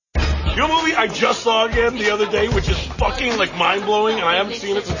You know what movie I just saw again the other day, which is fucking like mind-blowing, and I haven't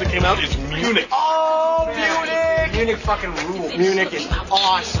seen it since it came out? It's Munich. Oh, Munich! Munich fucking rules. Munich is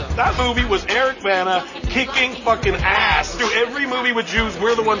awesome. That movie was Eric Bana kicking fucking ass. Through every movie with Jews,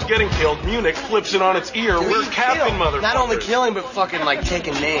 we're the ones getting killed. Munich flips it on its ear. We're Captain Motherfuckers. Not only killing, but fucking like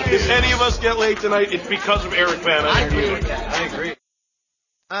taking names. If any of us get laid tonight, it's because of Eric Bana. I agree with that. I agree.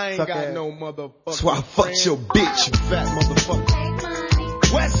 I ain't got no motherfucker. That's why I fucked your bitch, you fat motherfucker.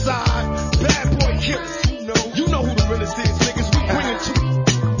 West side, bad boy killers. You know who the realest is, niggas. We bring it to.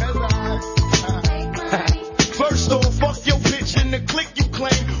 First off, fuck your bitch in the clique you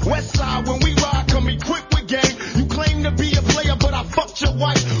claim. West side, when we ride, come equipped with game. You claim to be a player, but I fucked your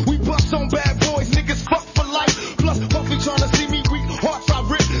wife. We bust on bad boys, niggas fuck for life. Plus, Puffy tryna see me weak, hearts I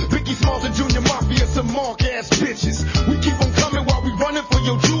rip. Biggie Smalls and Junior Mafia, some mark ass bitches. We keep on coming while we running for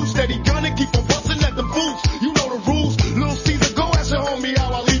your juice. Steady gunning, keep on busting at the boots. You know the rules. Lil Caesar, go ask your homie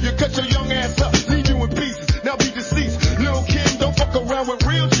how I leave you. Cut your young ass up, leave you in pieces. Now be deceased. Lil Kim, don't fuck around with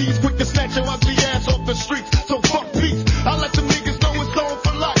real G's. Quick to snatch your ugly ass off the streets. So fuck peace. I let them niggas know it's on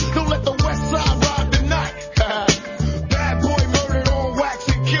for life. Don't let the West Side ride the night. Bad boy murdered on wax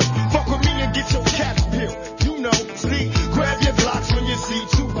and kill. Fuck with me and get your caps peeled. You know, sneak, grab your blocks when you see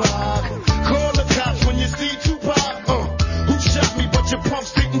Tupac. Call the cops when you see Tupac. Who shot me, but your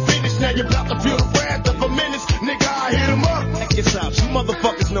pumps didn't finish. Now you're about to feel the wrath of a menace. Nigga, I hit him up. Check this out, you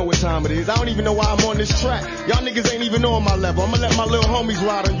motherfuckers know what time it is. I don't even know why I'm on this track. Y'all niggas ain't even on my level. I'ma let my little homies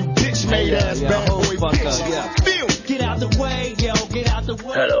ride on you bitch-made ass bad boy bitch. Feel. Get out the way, yo, get out the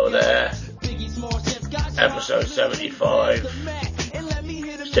way. Hello there. Episode 75.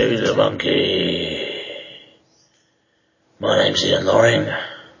 Stevie the Monkey. My name's Ian Loring.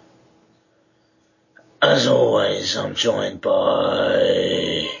 As always, I'm joined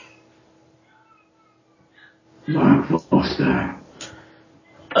by Mark Foster.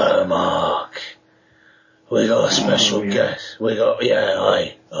 Hello, Mark. We got a special guest. We got,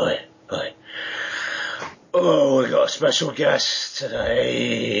 hi. Oh, we got a special guest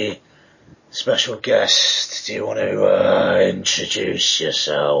today. Special guest, do you want to introduce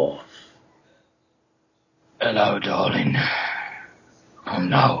yourself? Hello, darling. I'm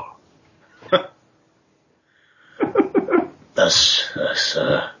Noel. That's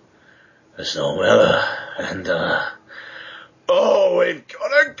Noel Miller, and we've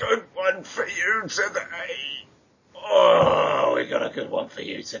got a good one for you today. Oh, we got a good one for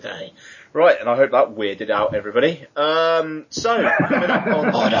you today. Right, and I hope that weirded out everybody. Coming up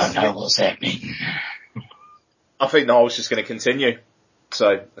on I don't know what's happening. I think Noel's just going to continue,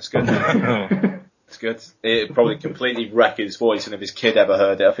 so that's good. That's good. It probably completely wreck his voice, and if his kid ever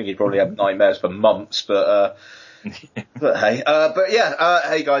heard it, I think he'd probably have nightmares for months, but hey.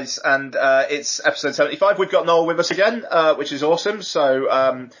 Hey guys, and it's episode 75. We've got Noel with us again, which is awesome.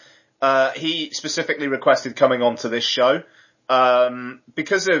 So he specifically requested coming on to this show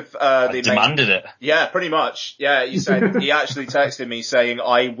because of the demanded it. Yeah, pretty much. Yeah, he said he actually texted me saying,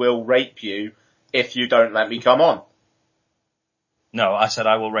 "I will rape you if you don't let me come on." No, I said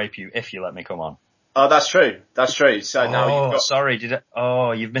I will rape you if you let me come on. Oh, that's true. That's true. So now you've got... sorry,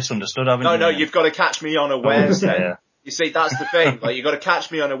 you've misunderstood, haven't you? No, you've got to catch me unawares then. Yeah. You see, that's the thing. Like, you've got to catch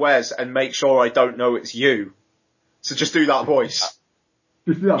me unawares and make sure I don't know it's you. So just do that voice.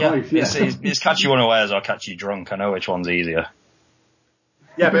 Just do that voice, yeah. It's catch you unawares or catch you drunk. I know which one's easier.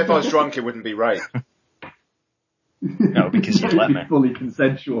 Yeah, but if I was drunk, it wouldn't be rape. No, because you'd let me. Fully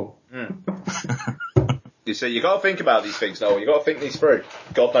consensual. You see, you got to think about these things, Noel. You got to think these through.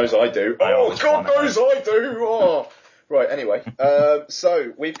 God knows I do. God knows I do. Oh. Right, anyway.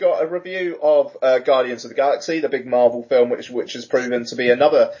 So, we've got a review of Guardians of the Galaxy, the big Marvel film, which has proven to be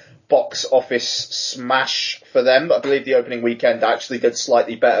another box office smash for them. I believe the opening weekend actually did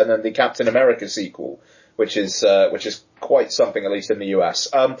slightly better than the Captain America sequel, which is quite something, at least in the US.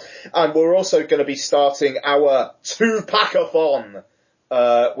 And we're also going to be starting our two-pack-a-thon,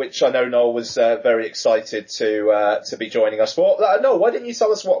 which I know Noel was very excited to be joining us for. Noel, why didn't you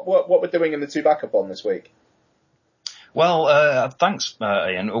tell us what we're doing in the two-pack-a-thon this week? Well, thanks,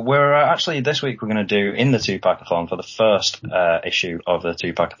 Ian. We're actually, this week we're going to do, in the two-pack-a-thon, for the first issue of the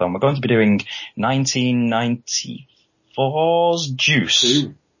two-pack-a-thon, we're going to be doing 1994's Juice.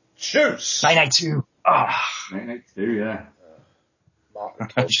 Juice! 992. Ah. 992, yeah.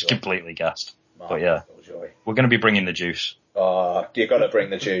 I just completely guessed. But yeah, we're going to be bringing the juice. You got to bring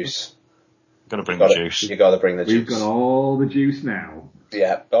the juice. Got to bring the juice. You got to bring the juice. We've got all the juice now.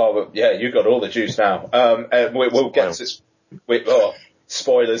 Yeah. You got all the juice now. We'll get to.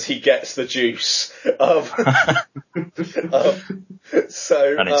 Spoilers. He gets the juice.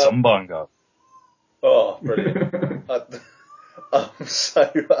 So. And it's on bongo. Oh, brilliant.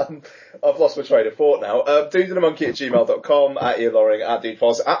 I've lost my train of thought now. dudeandthemonkey@gmail.com, at Ian Loring, at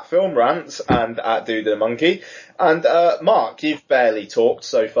DudeFoz, at Film Rants, and at Dude and the Monkey. And Mark, you've barely talked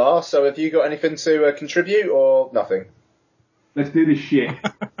so far, so have you got anything to contribute or nothing? Let's do this shit.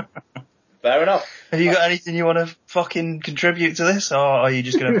 Fair enough. Have you got anything you want to fucking contribute to this, or are you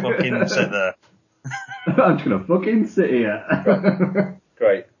just going to fucking sit there? I'm just going to fucking sit here.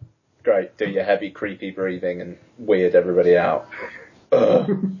 Great. Do your heavy, creepy breathing and weird everybody out.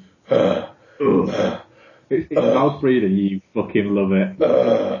 It's mouth breathing, you fucking love it.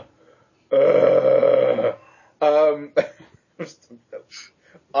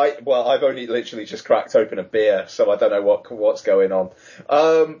 I've only literally just cracked open a beer, so I don't know what's going on.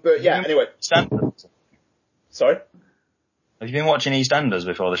 But yeah, anyway. EastEnders. Sorry? Have you been watching EastEnders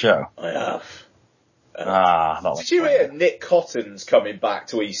before the show? I have. Did you hear Nick Cotton's coming back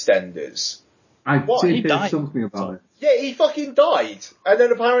to EastEnders? I did hear something about it. Yeah, he fucking died. And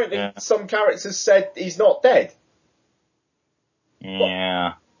then apparently some characters said he's not dead.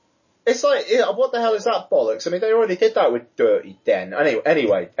 Yeah. It's like, what the hell is that bollocks? I mean, they already did that with Dirty Den.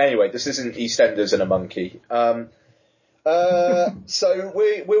 Anyway, this isn't EastEnders and a monkey. So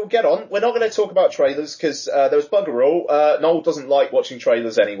we'll get on. We're not going to talk about trailers because there was bugger all. Noel doesn't like watching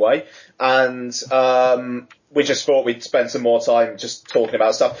trailers anyway, and we just thought we'd spend some more time just talking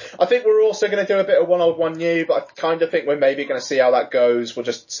about stuff. I think we're also going to do a bit of one old, one new, but I kind of think we're maybe going to see how that goes. We'll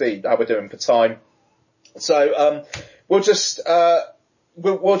just see how we're doing for time. So we'll just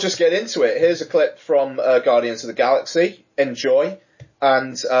get into it. Here's a clip from Guardians of the Galaxy. Enjoy,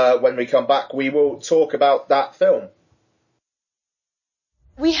 and when we come back, we will talk about that film.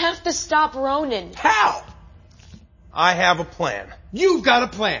 We have to stop Ronan. How? I have a plan. You've got a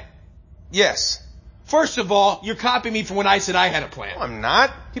plan? Yes. First of all, you're copying me from when I said I had a plan. No, I'm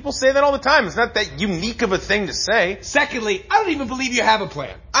not. People say that all the time. It's not that unique of a thing to say. Secondly, I don't even believe you have a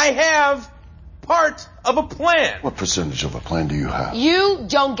plan. I have part of a plan. What percentage of a plan do you have? You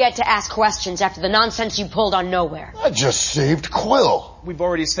don't get to ask questions after the nonsense you pulled on Nowhere. I just saved Quill. We've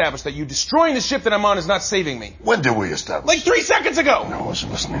already established that you destroying the ship that I'm on is not saving me. When did we establish? Like 3 seconds ago. No, I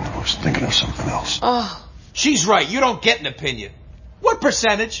wasn't listening. I was thinking of something else. Oh. She's right. You don't get an opinion. What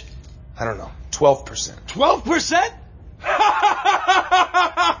percentage? I don't know. 12%. 12%?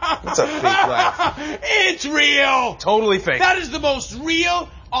 That's a fake laugh. It's real. Totally fake. That is the most real,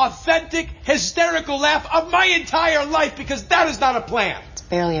 authentic, hysterical laugh of my entire life because that is not a plan. It's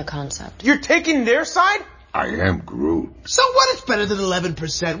barely a concept. You're taking their side? I am Groot. So what? It's better than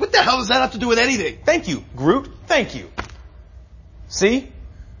 11%. What the hell does that have to do with anything? Thank you, Groot. Thank you. See?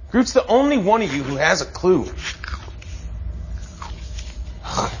 Groot's the only one of you who has a clue.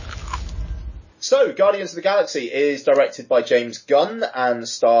 So, Guardians of the Galaxy is directed by James Gunn and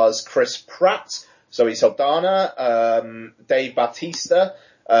stars Chris Pratt, Zoe Saldana, Dave Bautista,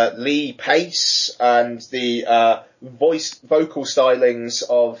 Lee Pace, and the vocal stylings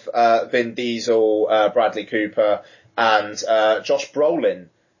of Vin Diesel, Bradley Cooper, and Josh Brolin.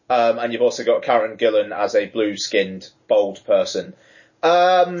 And you've also got Karen Gillan as a blue-skinned, bold person.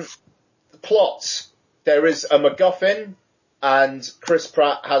 Plot. There is a MacGuffin, and Chris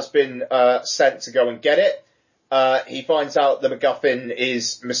Pratt has been sent to go and get it. He finds out the MacGuffin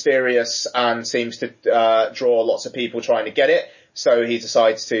is mysterious and seems to draw lots of people trying to get it, so he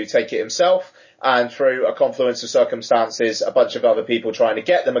decides to take it himself, and through a confluence of circumstances, a bunch of other people trying to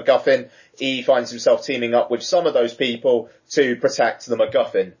get the MacGuffin, he finds himself teaming up with some of those people to protect the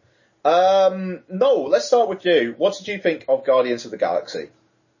MacGuffin. Noel, let's start with you. What did you think of Guardians of the Galaxy?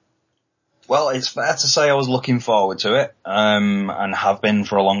 Well, it's fair to say I was looking forward to it, and have been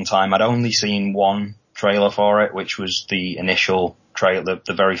for a long time. I'd only seen one trailer for it, which was the initial trailer,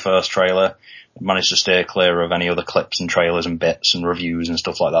 the very first trailer. I managed to steer clear of any other clips and trailers and bits and reviews and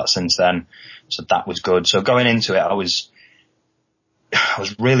stuff like that since then. So that was good. So going into it, I was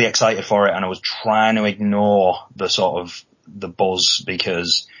really excited for it, and I was trying to ignore the sort of the buzz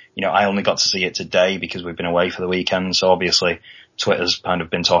because, you know, I only got to see it today because we've been away for the weekend. So obviously Twitter's kind of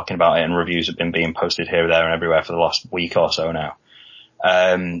been talking about it and reviews have been being posted here, there and everywhere for the last week or so now.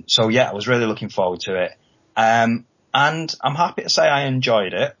 So yeah, I was really looking forward to it. And I'm happy to say I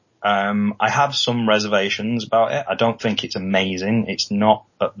enjoyed it. I have some reservations about it. I don't think it's amazing. It's not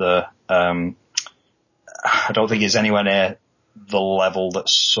at the, I don't think it's anywhere near the level that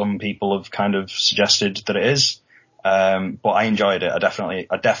some people have kind of suggested that it is. But I enjoyed it.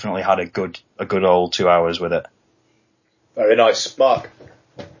 I definitely had a good old 2 hours with it. Very nice. Mark?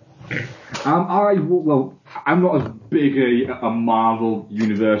 I I'm not as big a Marvel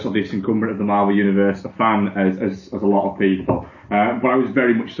universe or this incumbent of the Marvel universe a fan as a lot of people. But I was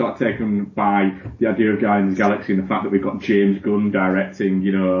very much sort of taken by the idea of Guardians of the Galaxy and the fact that we've got James Gunn directing,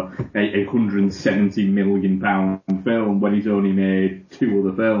 you know, a £170 million film when he's only made 2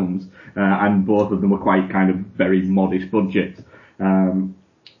 other films, and both of them were quite kind of very modest budgets. I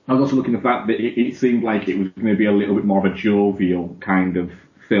was also looking at the fact that it seemed like it was going to be a little bit more of a jovial kind of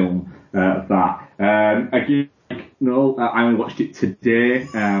film, again, no, I only watched it today,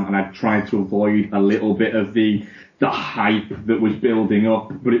 and I tried to avoid a little bit of the hype that was building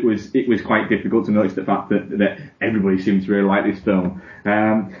up, but it was quite difficult to notice the fact that everybody seemed to really like this film.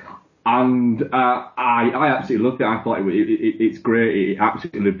 And I absolutely loved it. I thought it's great. It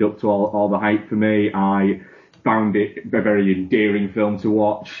absolutely lived up to all the hype for me. I found it a very endearing film to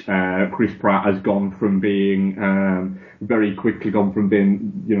watch. Chris Pratt has very quickly gone from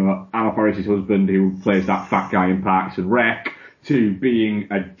being, you know, Anna Faris's husband who plays that fat guy in Parks and Rec to being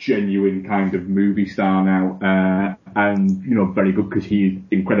a genuine kind of movie star now, and, you know, very good because he's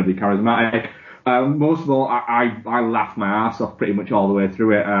incredibly charismatic. Most of all, I laughed my ass off pretty much all the way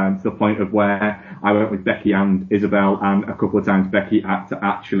through it, to the point of where I went with Becky and Isabel, and a couple of times Becky had to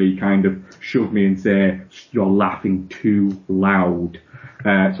actually kind of shove me and say, "You're laughing too loud."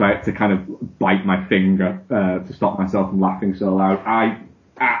 So I had to kind of bite my finger to stop myself from laughing so loud. I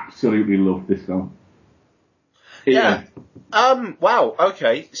absolutely loved this film. Yeah. Wow,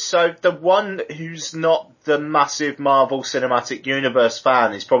 okay. So the one who's not the massive Marvel Cinematic Universe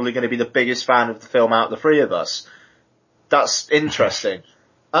fan is probably going to be the biggest fan of the film out of the 3 of us. That's interesting.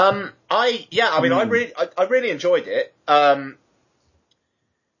 I really enjoyed it. But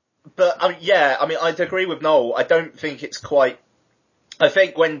I'd agree with Noel. I don't think it's quite. I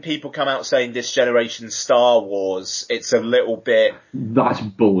think when people come out saying this generation's Star Wars, it's a little bit... That's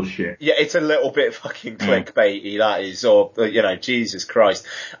bullshit. Yeah, it's a little bit fucking clickbaity, that is, or, you know, Jesus Christ.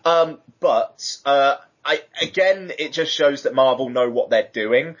 Again, it just shows that Marvel know what they're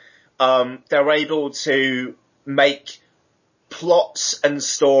doing. They're able to make plots and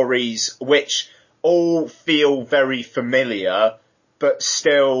stories which all feel very familiar, but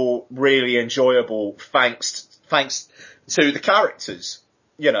still really enjoyable thanks to the characters,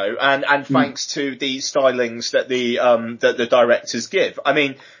 you know, and thanks to the stylings that the directors give. I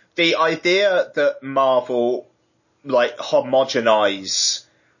mean, the idea that Marvel, like, homogenize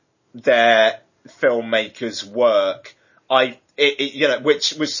their filmmakers' work, which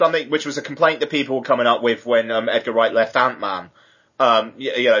was a complaint that people were coming up with when Edgar Wright left Ant-Man.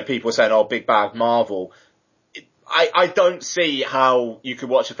 People were saying, "Oh, big bad Marvel." I don't see how you could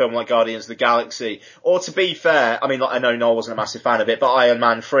watch a film like Guardians of the Galaxy, or, to be fair, I mean, like, I know Noel wasn't a massive fan of it, but Iron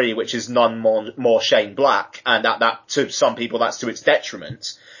Man 3, which is none more Shane Black, and that to some people that's to its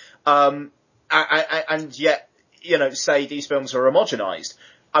detriment, and yet, you know, say these films are homogenized.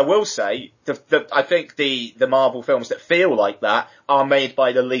 I will say, I think the Marvel films that feel like that are made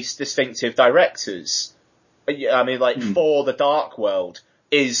by the least distinctive directors. I mean, like, For the Dark World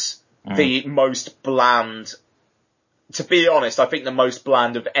is the most bland. To be honest, I think the most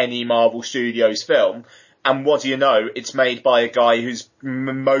bland of any Marvel Studios film. And what do you know? It's made by a guy whose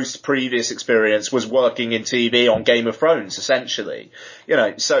most previous experience was working in TV on Game of Thrones, essentially. You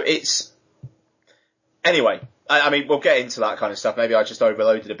know, so it's... Anyway, I mean, we'll get into that kind of stuff. Maybe I just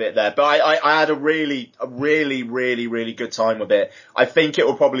overloaded a bit there. But I had a really, really good time with it. I think it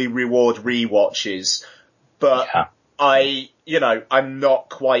will probably reward rewatches. But I'm not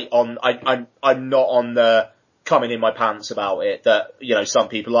quite on... I'm not on the... coming in my pants about it that, you know, some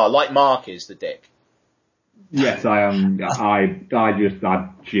people are. Like Mark is the dick. Yes, I am. I just had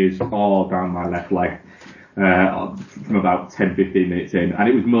jizz all down my left leg from about 10-15 minutes in, and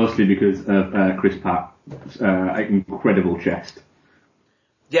it was mostly because of Chris Pratt's incredible chest.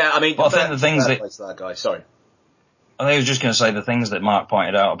 Yeah, I mean, well, I think the things that guy. Sorry, I was just going to say the things that Mark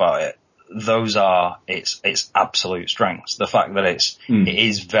pointed out about it. Those are its absolute strengths. The fact that it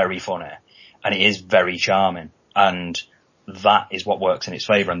is very funny. And it is very charming, and that is what works in its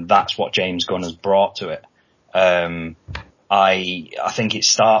favour, and that's what James Gunn has brought to it. I think it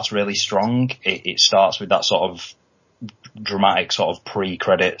starts really strong. It starts with that sort of dramatic sort of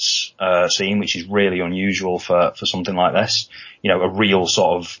pre-credits scene, which is really unusual for something like this. You know, a real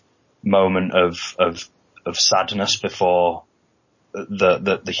sort of moment of sadness before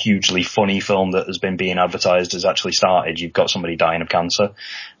the hugely funny film that has been being advertised has actually started. You've got somebody dying of cancer.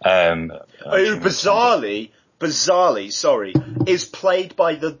 Bizarrely, sorry, is played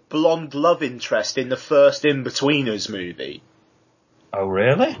by the blonde love interest in the first In-Betweeners movie. Oh,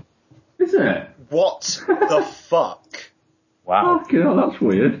 really? Is it? What the fuck? Wow. Fucking hell, that's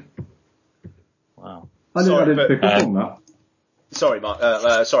weird. Wow. I didn't pick up on that. Sorry,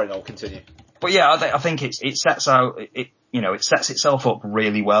 Mark. Sorry, Noel. Continue. But yeah, I think it sets out it. It sets itself up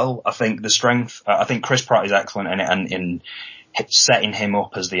really well. I think the strength. I think Chris Pratt is excellent in it, and in setting him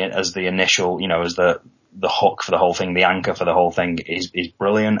up as the initial, as the hook for the whole thing, the anchor for the whole thing is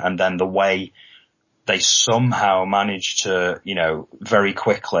brilliant. And then the way they somehow manage to, very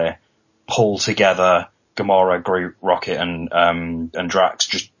quickly pull together Gamora, Groot, Rocket, and Drax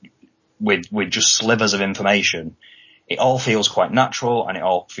just with just slivers of information. It all feels quite natural and it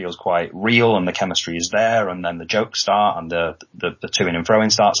all feels quite real, and the chemistry is there, and then the jokes start and the to-ing and throwing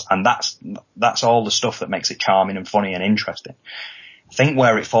starts, and that's all the stuff that makes it charming and funny and interesting. I think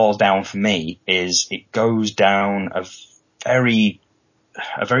where it falls down for me is it goes down a very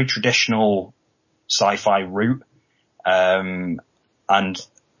traditional sci-fi route, and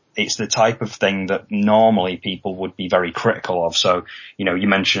it's the type of thing that normally people would be very critical of. So, you're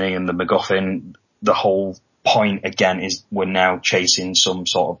mentioning in the MacGuffin, the whole point again is we're now chasing some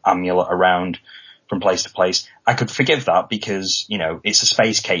sort of amulet around from place to place. I could forgive that because, it's a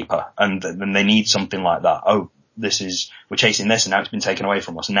space caper and they need something like that. Oh, we're chasing this and now it's been taken away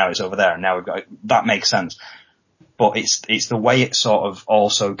from us and now it's over there and now we've got, that makes sense. But it's the way it sort of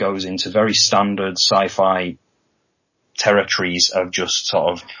also goes into very standard sci-fi territories of just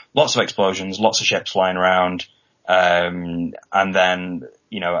sort of lots of explosions, lots of ships flying around, and then,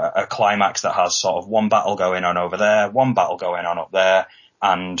 a climax that has sort of one battle going on over there, one battle going on up there,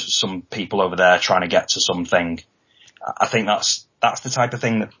 and some people over there trying to get to something. I think that's the type of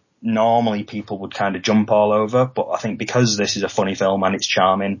thing that normally people would kind of jump all over, but I think because this is a funny film and it's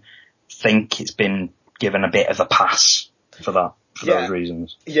charming, I think it's been given a bit of a pass for that. For those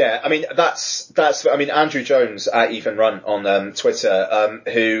reasons. Yeah, I mean, Andrew Jones at Ethan Runt on Twitter,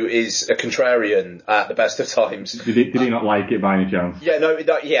 who is a contrarian at the best of times. Did he not like it by any chance?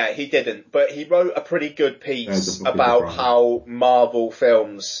 Yeah, he didn't. But he wrote a pretty good piece about how Marvel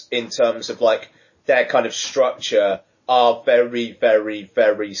films, in terms of like their kind of structure, are very, very,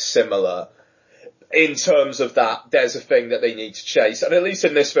 very similar. In terms of that, there's a thing that they need to chase. And at least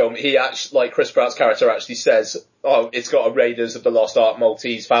in this film, he actually, like Chris Pratt's character actually says, oh, it's got a Raiders of the Lost Ark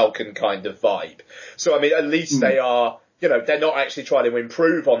Maltese Falcon kind of vibe. So, I mean, at least they are, they're not actually trying to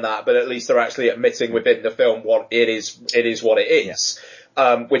improve on that, but at least they're actually admitting within the film what it is what it is.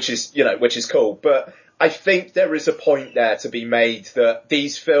 Yeah. Which is cool. But I think there is a point there to be made that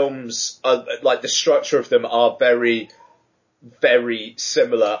these films are, like, the structure of them are very, very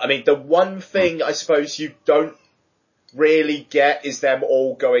similar. I mean, the one thing I suppose you don't really get is them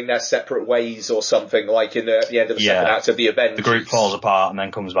all going their separate ways or something, like in the end of the second act of the Avengers. The group falls apart and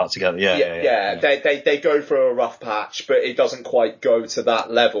then comes back together. Yeah. They go through a rough patch, but it doesn't quite go to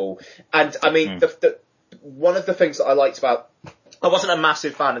that level. And I mean, the one of the things that I liked about, I wasn't a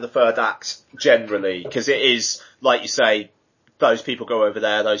massive fan of the third act generally, because it is, like you say, those people go over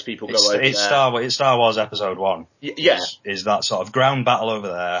there, those people go over there. It's Star Wars Episode 1. Is that sort of ground battle over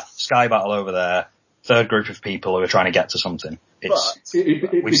there, sky battle over there, third group of people who are trying to get to something. We've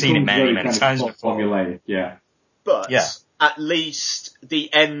seen it many times before. Formulaic, yeah. But at least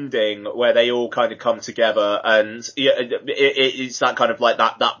the ending where they all kind of come together and it's that kind of like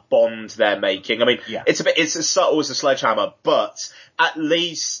that bond they're making. I mean, it's as subtle as a sledgehammer, but at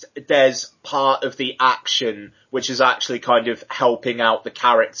least there's part of the action which is actually kind of helping out the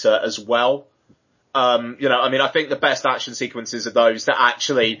character as well. I mean, I think the best action sequences are those that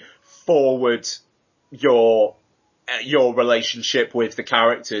actually forward your relationship with the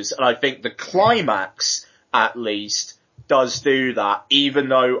characters. And I think the climax, at least, does do that, even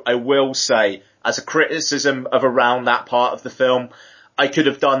though I will say, as a criticism of around that part of the film, I could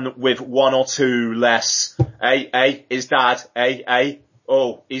have done with one or two less, his dad,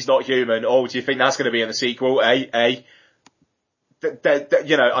 oh, he's not human, oh, do you think that's going to be in the sequel, I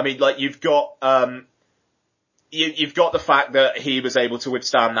mean, like, you've got the fact that he was able to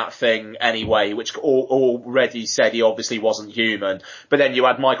withstand that thing anyway, which already said he obviously wasn't human. But then you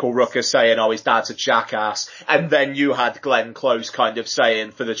had Michael Rooker saying, oh, his dad's a jackass. And then you had Glenn Close kind of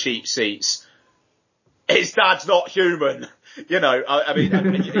saying, for the cheap seats, his dad's not human. I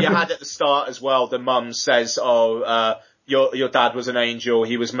mean, you had at the start as well, the mum says, oh, your dad was an angel,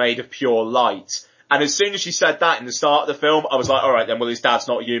 he was made of pure light. And as soon as she said that in the start of the film, I was like, alright then, well, his dad's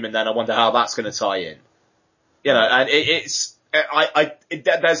not human then, I wonder how that's going to tie in. And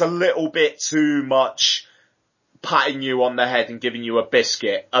there's a little bit too much patting you on the head and giving you a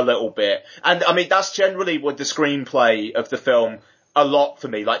biscuit a little bit. And I mean, that's generally what the screenplay of the film a lot for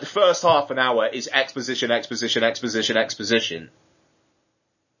me. Like the first half an hour is exposition. Yeah,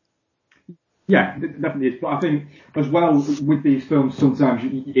 definitely is. But I think as well with these films, sometimes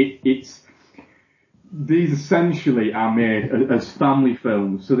these essentially are made as family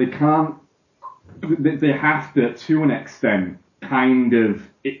films, so they have to an extent, kind of,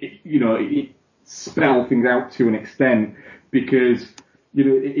 spell things out to an extent, because,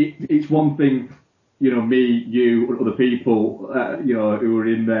 it's one thing, me, you, and other people, who are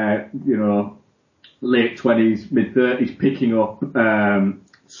in their, late 20s, mid 30s, picking up,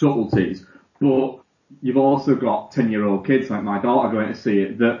 subtleties, but you've also got 10-year-old kids like my daughter going to see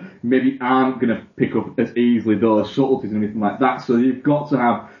it that maybe aren't going to pick up as easily those subtleties and anything like that. So you've got to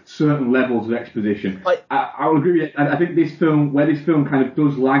have certain levels of exposition. I will agree with you. I think where this film kind of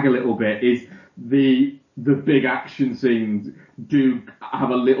does lag a little bit is the big action scenes do have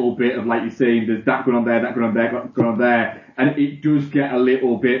a little bit of, like you're saying, there's that going on there, that going on there, that going on there, and it does get a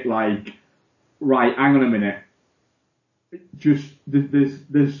little bit like, right, hang on a minute. Just,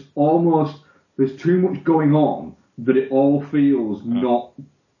 there's too much going on that it all feels not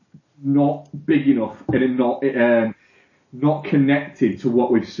big enough and not connected to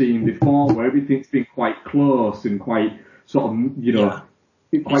what we've seen before, where everything's been quite close and quite sort of,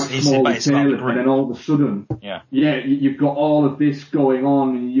 quite small and tailored, and then all of a sudden, you've got all of this going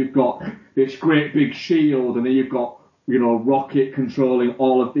on, and you've got this great big shield, and then you've got, Rocket controlling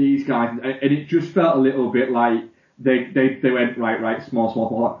all of these guys, and it just felt a little bit like they went, right,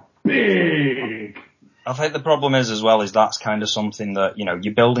 small, big. I think the problem is as well is that's kind of something that,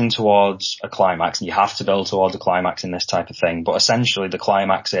 you're building towards a climax, and you have to build towards a climax in this type of thing, but essentially the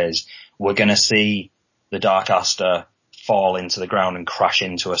climax is we're going to see the Dark Aster fall into the ground and crash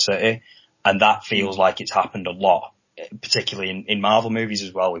into a city, and that feels like it's happened a lot, particularly in Marvel movies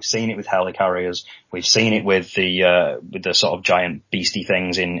as well. We've seen it with helicarriers, we've seen it with the sort of giant beastie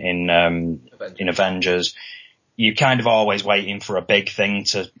things in Avengers. You're kind of always waiting for a big thing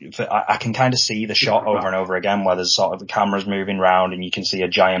I can kind of see the shot over and over again where there's sort of the cameras moving around and you can see a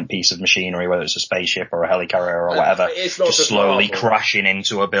giant piece of machinery, whether it's a spaceship or a helicarrier or whatever, just slowly crashing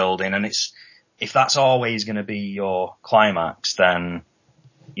into a building. And if that's always going to be your climax, then,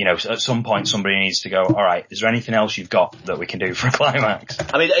 at some point somebody needs to go, all right, is there anything else you've got that we can do for a climax?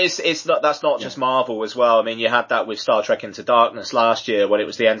 I mean, that's not just Marvel as well. I mean, you had that with Star Trek Into Darkness last year when it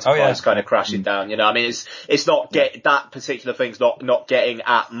was the Enterprise kind of crashing down, I mean, it's not that particular thing's not getting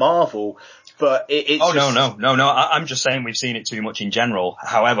at Marvel, but it's no. I'm just saying we've seen it too much in general.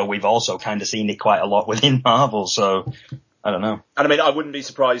 However, we've also kind of seen it quite a lot within Marvel, so I don't know. And I mean, I wouldn't be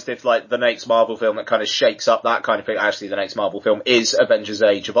surprised if, like, the next Marvel film that kind of shakes up that kind of thing, actually the next Marvel film is Avengers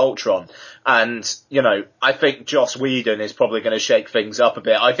Age of Ultron. And, I think Joss Whedon is probably going to shake things up a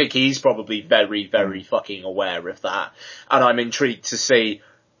bit. I think he's probably very, very fucking aware of that. And I'm intrigued to see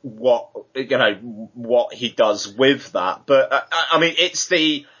what he does with that. But, I mean,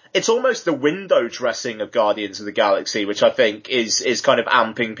 it's almost the window dressing of Guardians of the Galaxy, which I think is kind of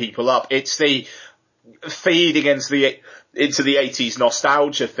amping people up. It's the feeding into the 80s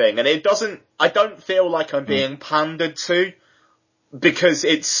nostalgia thing, and I don't feel like I'm being pandered to, because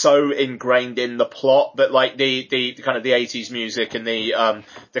it's so ingrained in the plot that, like, the kind of the 80s music and the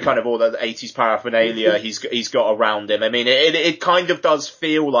kind of all the 80s paraphernalia he's got around him. I mean, it kind of does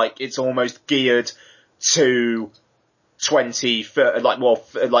feel like it's almost geared to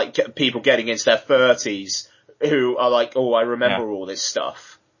people getting into their 30s who are like, oh, I remember all this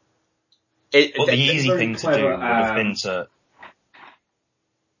stuff. The easy thing to do would have been to...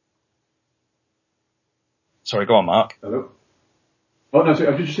 Sorry, go on, Mark. Hello? Oh, no, so I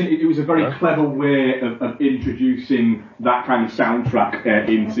was just saying it was a very clever way of introducing that kind of soundtrack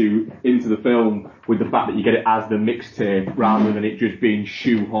into the film, with the fact that you get it as the mixtape rather than it just being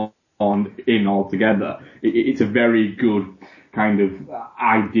shoehorned in altogether. It's a very good kind of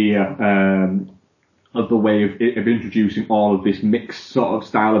idea of the way of introducing all of this mixed sort of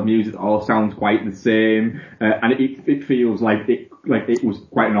style of music that all sounds quite the same, and it feels like it was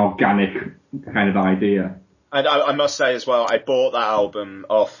quite an organic kind of idea. And I must say as well, I bought that album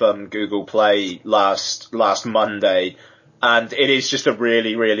off Google Play last Monday, and it is just a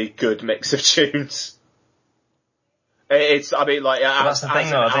really, really good mix of tunes. As an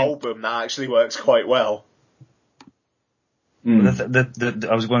album, that actually works quite well. I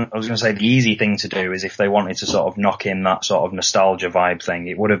was going to say the easy thing to do is if they wanted to sort of knock in that sort of nostalgia vibe thing,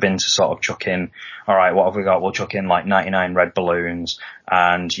 it would have been to sort of chuck in, all right, what have we got? We'll chuck in like 99 Red Balloons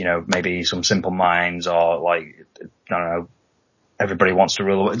and, maybe some Simple Minds, or like, I don't know, Everybody Wants to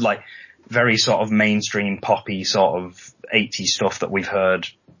Rule, like very sort of mainstream poppy sort of 80s stuff that we've heard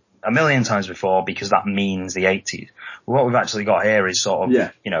a million times before, because that means the 80s. What we've actually got here is sort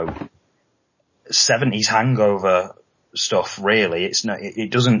of, 70s hangover stuff, really.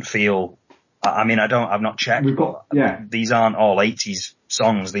 It doesn't feel I mean, I've not checked. These aren't all 80s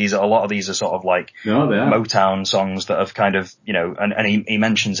songs. A lot of these are sort of like Motown songs that have kind of, you know, and he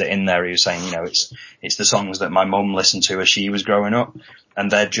mentions it in there. He was saying, you know, it's the songs that my mum listened to as she was growing up, and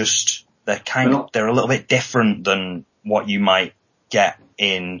they're a little bit different than what you might get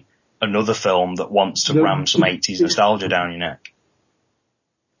in another film that wants to ram some 80s nostalgia down your neck.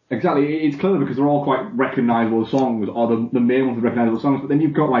 Exactly, it's clever because they're all quite recognisable songs, or the main ones are recognisable songs, but then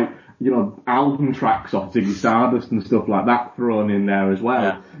you've got like, you know, album tracks off Ziggy Stardust and stuff like that thrown in there as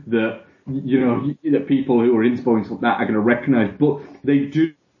well, that, you know, that people who are influenced with that are going to recognise, but they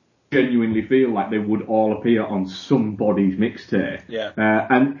do genuinely feel like they would all appear on somebody's mixtape. Yeah.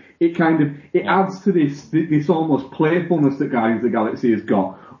 And it kind of, it adds to this almost playfulness that Guardians of the Galaxy has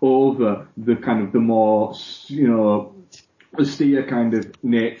got over the kind of the more, you know, austere kind of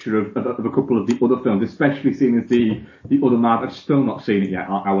nature of a couple of the other films, especially seeing as the other Marvel. I've still not seen it yet,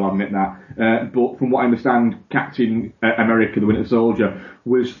 I will admit that. But from what I understand, Captain America, the Winter Soldier,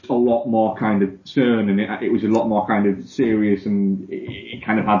 was a lot more kind of stern, and it was a lot more kind of serious, and it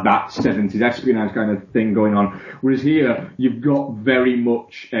kind of had that 70s espionage kind of thing going on. Whereas here, you've got very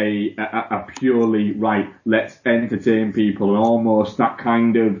much a purely, right, let's entertain people, and almost that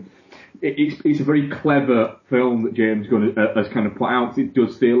kind of, it's a very clever film that James Gunn has kind of put out. It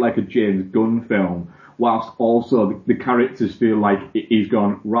does feel like a James Gunn film, whilst also the characters feel like he's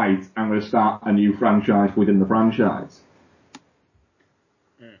gone, right, I'm going to start a new franchise within the franchise.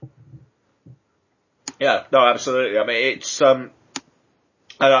 Yeah, no, absolutely. I mean, it's, it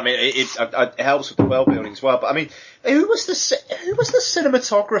helps with the world building as well. But I mean, who was the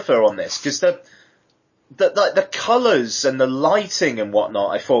cinematographer on this? Because the colours and the lighting and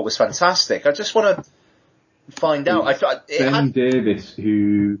whatnot, I thought was fantastic. I just want to find out. I thought Ben Davis,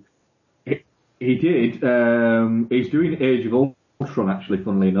 who he did. He's doing Age of Ultron, actually.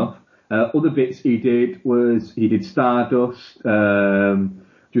 Funnily enough, other bits he did Stardust.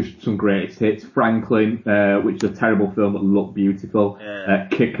 Just some great hits. Franklin, which is a terrible film that looked beautiful.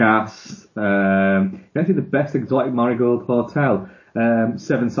 Kick-Ass. He actually the Best Exotic Marigold Hotel.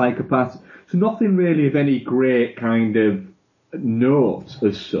 Seven Psychopaths. So nothing really of any great kind of note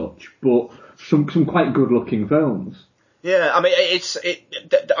as such, but some quite good looking films. Yeah, I mean, it's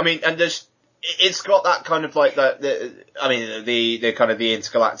got that kind of like the kind of the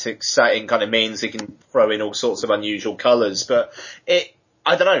intergalactic setting kind of means it can throw in all sorts of unusual colours, but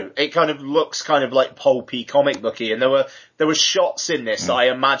I don't know, it kind of looks kind of like pulpy comic booky, and there were shots in this that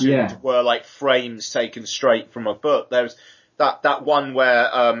I imagined were like frames taken straight from a book. There's that one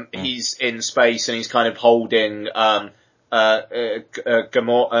where he's in space and he's kind of holding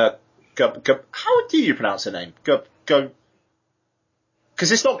Gamora. How do you pronounce her name? Because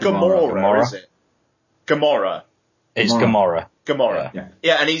it's not Gamora, is it? Gamora. It's Gamora. Gamora.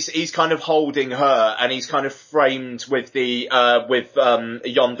 Yeah, and he's kind of holding her, and he's kind of framed with the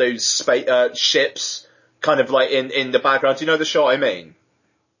Yondu's ships, kind of like in the background. Do you know the shot I mean?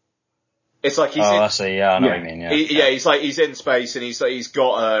 It's like he's I see. Yeah, I know what you mean. Yeah. He's in space, and he's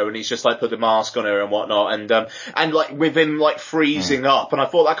got her, and he's just like put the mask on her and whatnot, and like with him like freezing up, and I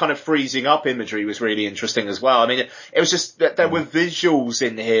thought that kind of freezing up imagery was really interesting as well. I mean, it was just that there were visuals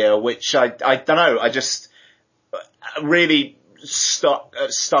in here which I don't know, I just really stuck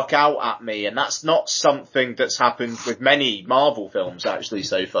out at me, and that's not something that's happened with many Marvel films actually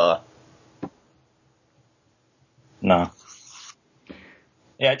so far. No.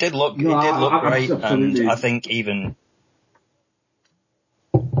 Yeah, it did look great, and I think even...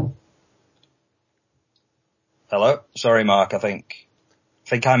 Hello? Sorry, Mark, I think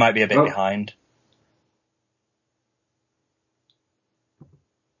I might be a bit behind. Are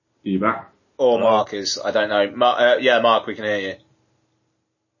you back? Or Mark is, I don't know. Mark, we can hear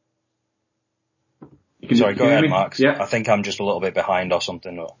you. Sorry, go ahead, Mark. Yeah. I think I'm just a little bit behind or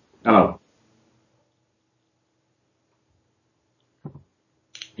something. Hello.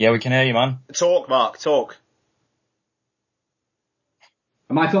 Yeah, we can hear you, man. Talk, Mark, talk.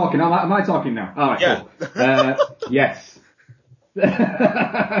 Am I talking? Am I talking now? All right, yeah. Cool. Yes.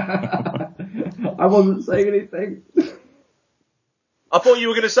 I wasn't saying anything. I thought you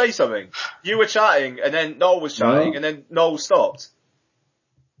were going to say something. You were chatting, and then Noel was chatting, and then Noel stopped.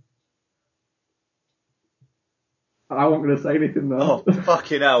 I wasn't going to say anything, though. Oh,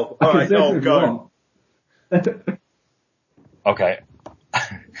 fucking hell. Alright, Noel, go. Okay.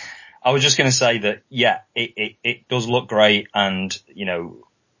 I was just going to say that, yeah, it does look great, and, you know,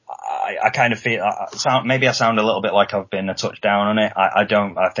 I kind of feel, maybe I sound a little bit like I've been a touch down on it. I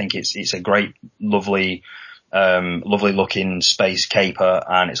don't, I think it's a great, lovely looking space caper,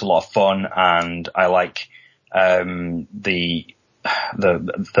 and it's a lot of fun, and I like, the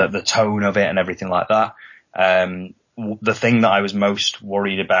the tone of it and everything like that. The thing that I was most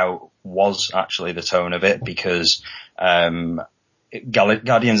worried about was actually the tone of it, because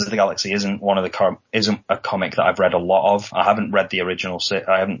Guardians of the Galaxy isn't a comic that I've read a lot of. I haven't read the original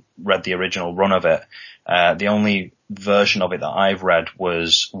run of it. The only version of it that I've read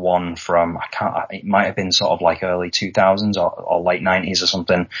was one from, it might have been sort of like early 2000s or late 90s or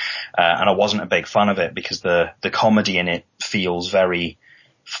something. And I wasn't a big fan of it because the comedy in it feels very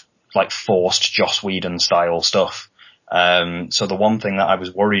like forced Joss Whedon style stuff. So the one thing that I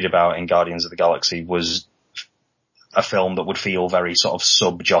was worried about in Guardians of the Galaxy was a film that would feel very sort of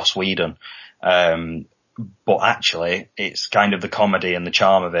sub Joss Whedon. But actually it's kind of the comedy and the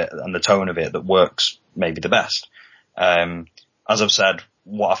charm of it and the tone of it that works maybe the best. As I've said,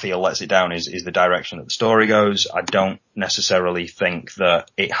 what I feel lets it down is the direction that the story goes. I don't necessarily think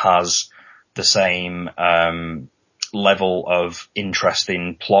that it has the same, level of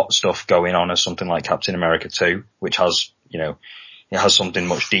interesting plot stuff going on as something like Captain America 2, which has, it has something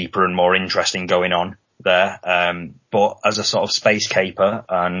much deeper and more interesting going on there. But as a sort of space caper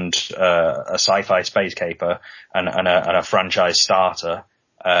and, a sci-fi space caper and a franchise starter,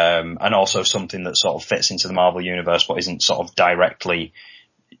 and also something that sort of fits into the Marvel universe but isn't sort of directly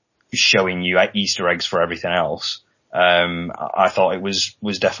showing you Easter eggs for everything else, I thought it was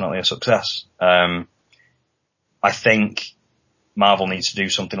definitely a success. I think Marvel needs to do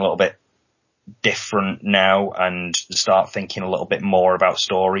something a little bit different now and start thinking a little bit more about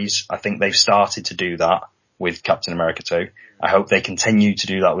stories. I think they've started to do that with Captain America 2. I hope they continue to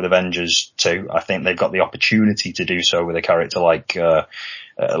do that with Avengers 2. I think they've got the opportunity to do so with a character like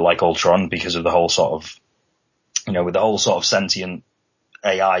Ultron, because of the whole sort of, with the whole sort of sentient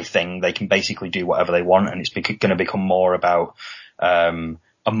AI thing, they can basically do whatever they want, and it's going to become more about, a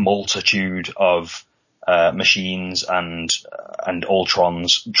multitude of machines and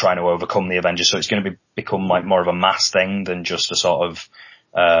Ultrons trying to overcome the Avengers. So it's going to become like more of a mass thing than just a sort of,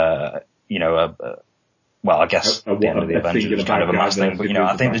 well, I guess at the end of the Avengers was kind of a mass thing, but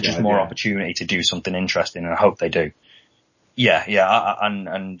I think there's just more opportunity to do something interesting, and I hope they do.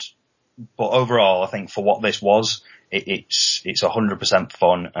 But overall, I think for what this was, it's 100%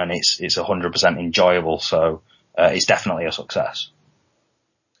 fun and it's 100% enjoyable. So it's definitely a success.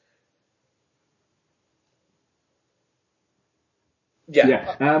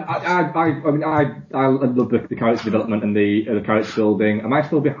 Yeah. I love the character development and the character building. Am I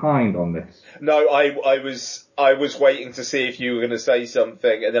still behind on this? No, I was waiting to see if you were going to say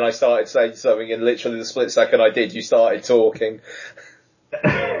something, and then I started saying something, and literally the split second I did, you started talking.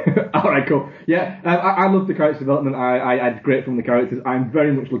 Alright, cool. Yeah, I love the character development. I had great from the characters. I'm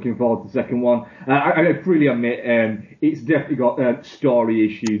very much looking forward to the second one. I freely admit, it's definitely got story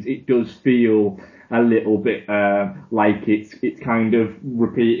issues. It does feel a little bit like it's kind of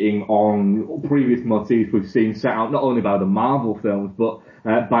repeating on previous motifs we've seen set out not only by the Marvel films but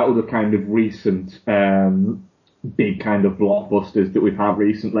by other kind of recent big kind of blockbusters that we've had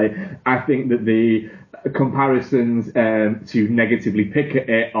recently. I think that the comparisons to negatively pick at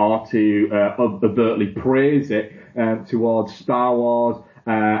it or to overtly praise it towards Star Wars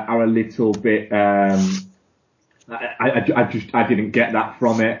are a little bit I didn't get that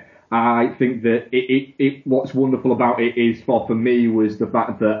from it. I think that it what's wonderful about it is for me was the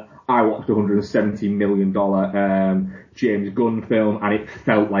fact that I watched a $170 million James Gunn film, and it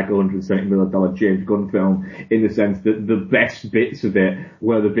felt like a $170 million James Gunn film in the sense that the best bits of it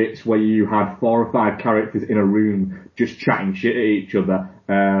were the bits where you had 4 or 5 characters in a room just chatting shit at each other,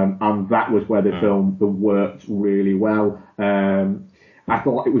 and that was where the film worked really well. I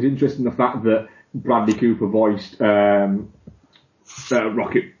thought it was interesting the fact that Bradley Cooper voiced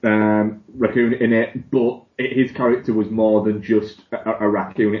Rocket Raccoon in it, but his character was more than just a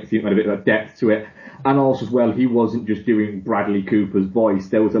raccoon. It seemed like a bit of depth to it, and also as well, he wasn't just doing Bradley Cooper's voice.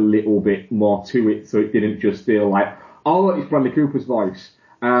 There was a little bit more to it, so it didn't just feel like, oh, it's Bradley Cooper's voice.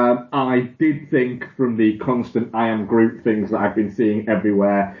 I did think from the constant I am Groot things that I've been seeing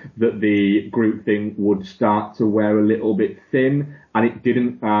everywhere that the Groot thing would start to wear a little bit thin, and it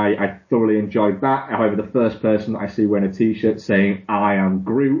didn't. I thoroughly enjoyed that. However, the first person that I see wearing a t-shirt saying I am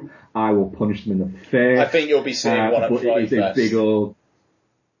Groot, I will punch them in the face. I think you'll be seeing one at Fright Fest. Big old,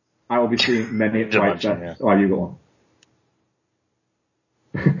 I will be seeing many at Fright Fest. Oh, you got one.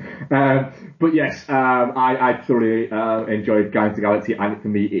 But yes, I thoroughly enjoyed Guardians of the Galaxy, and for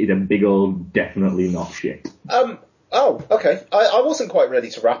me it is a big old definitely not shit. Oh, okay. I wasn't quite ready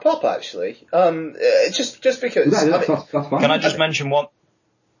to wrap up actually. Just because. That's fine. Can I just mention one?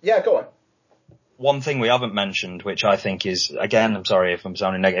 Yeah, go on. One thing we haven't mentioned, which I think is, again, I'm sorry if I'm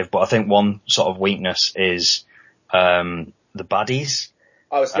sounding negative, but I think one sort of weakness is the baddies.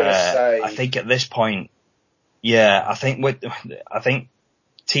 I was going to say. I think at this point, I think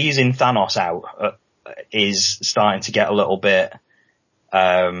teasing Thanos out is starting to get a little bit.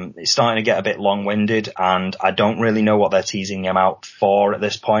 It's starting to get a bit long-winded, and I don't really know what they're teasing him out for at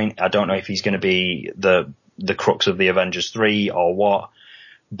this point. I don't know if he's going to be the crux of the Avengers 3 or what.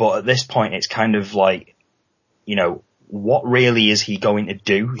 But at this point, it's kind of like, you know, what really is he going to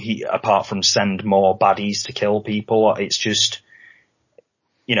do? Apart from send more baddies to kill people, it's just,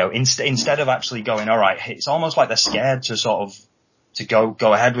 you know, instead of actually going, all right, it's almost like they're scared to sort of to go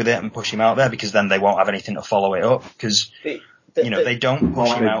ahead with it and push him out there, because then they won't have anything to follow it up. Because you know, they don't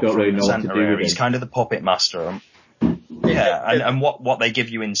push him out from the center area. He's kind of the puppet master. And what they give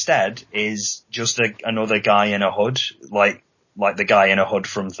you instead is just another guy in a hood, like the guy in a hood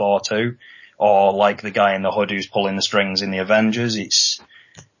from Thor 2, or like the guy in the hood who's pulling the strings in the Avengers.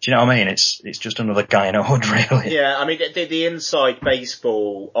 Do you know what I mean? It's just another guy in a hood, really. Yeah, I mean, the inside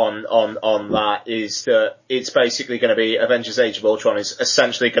baseball on that is that it's basically going to be Avengers Age of Ultron is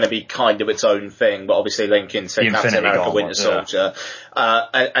essentially going to be kind of its own thing, but obviously linking to Captain America Winter Soldier.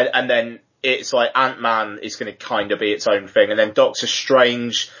 And then it's like Ant-Man is going to kind of be its own thing, and then Doctor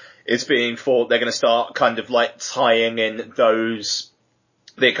Strange is being thought they're going to start kind of like tying in the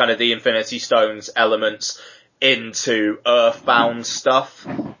Infinity Stones elements into Earthbound stuff,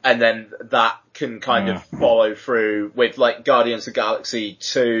 and then that can kind of follow through with like Guardians of the Galaxy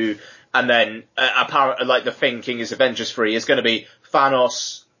 2, and then apparently like the thinking is Avengers 3 is going to be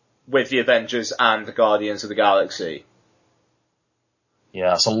Thanos with the Avengers and the Guardians of the Galaxy.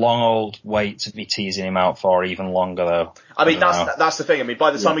 Yeah, it's a long old wait to be teasing him out for, even longer though. I mean, that's the thing. I mean,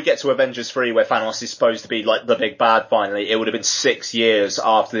 by the time we get to Avengers 3, where Thanos is supposed to be like the big bad finally, it would have been 6 years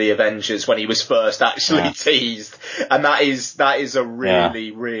after the Avengers when he was first actually teased. And that is a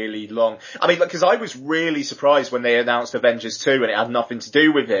really, really long, I mean, because I was really surprised when they announced Avengers 2 and it had nothing to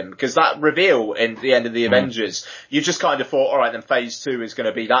do with him, because that reveal in the end of the Avengers, you just kind of thought, alright, then phase 2 is going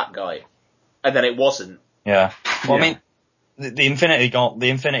to be that guy. And then it wasn't. Yeah. Well, I mean, the Infinity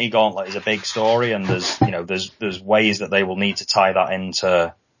Gauntlet is a big story, and there's ways that they will need to tie that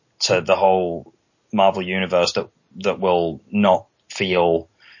into the whole Marvel universe that will not feel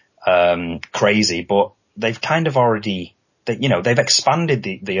crazy, but they've kind of already they've expanded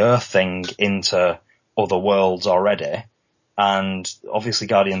the Earth thing into other worlds already, and obviously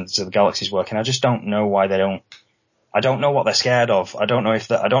Guardians of the Galaxy is working. I just don't know why they don't. I don't know what they're scared of. I don't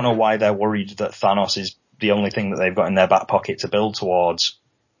know why they're worried that Thanos is the only thing that they've got in their back pocket to build towards.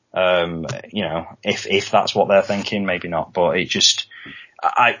 If that's what they're thinking, maybe not, but it just,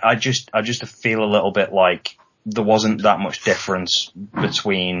 I just feel a little bit like there wasn't that much difference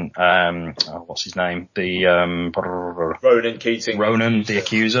between, what's his name? Ronan Keating. Ronan, the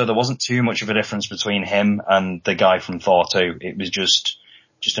Accuser. There wasn't too much of a difference between him and the guy from Thor 2. It was just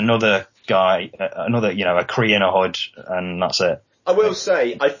another guy, a Kree in a hood, and that's it. I will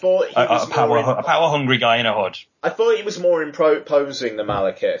say, I thought he was a power-hungry guy in a hood. I thought he was more imposing than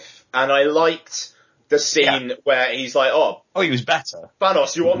Malekith, and I liked the scene where he's like, "Oh, he was better."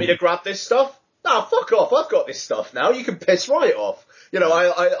 Thanos, you want me to grab this stuff? Nah, fuck off! I've got this stuff now. You can piss right off. You know,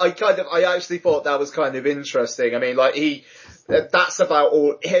 I actually thought that was kind of interesting. I mean, like that's about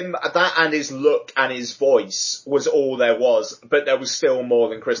all him. That and his look and his voice was all there was, but there was still more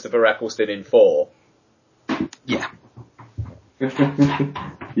than Christopher Eccleston in 4. Yeah.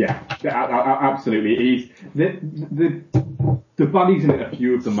 Yeah, absolutely. The bodies in a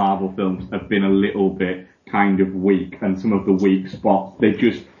few of the Marvel films have been a little bit kind of weak, and some of the weak spots,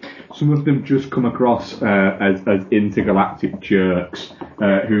 some of them just come across as intergalactic jerks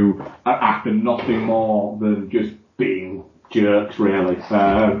who are after nothing more than just being jerks, really.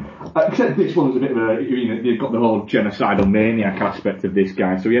 Except this one was a bit of a, you've got the whole genocidal maniac aspect of this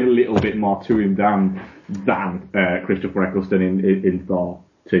guy, so he had a little bit more to him than Christopher Eccleston in Thor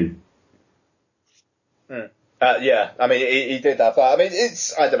 2. Yeah, I mean, he did have that. I mean,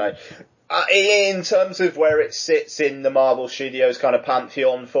 I don't know. In terms of where it sits in the Marvel Studios kind of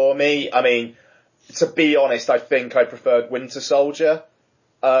pantheon for me, I mean, to be honest, I think I preferred Winter Soldier.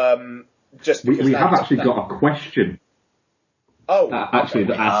 Just because we have actually got a question. Oh, that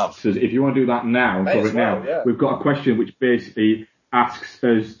asks us, if you want to do that now, cover it now. Yeah. We've got a question which basically asks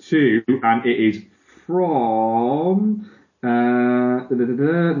us to, and it is from, let me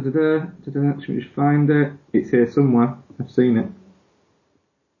just find it. It's here somewhere. I've seen it.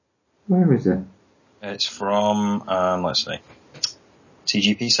 Where is it? It's from, let's see,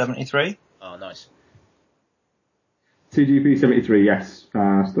 TGP 73. Oh, nice. TGP 73, yes.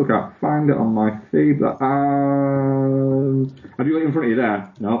 Still can't find it on my feed. But, have you got it in front of you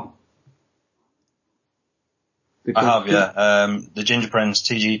there? No. I have, yeah. The Ginger Prince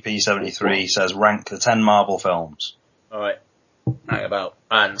TGP73 says rank the 10 Marvel films. Alright. Hang about.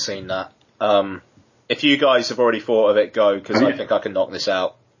 I hadn't seen that. If you guys have already thought of it, go, because I think I can knock this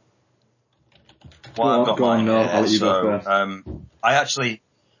out. Well, I've got mine here, I'll let you go so, first. I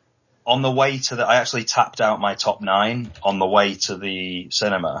actually tapped out my top 9 on the way to the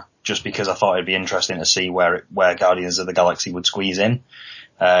cinema, just because I thought it'd be interesting to see where Guardians of the Galaxy would squeeze in.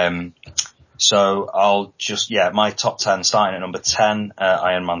 So I'll just, my top 10 starting at number 10,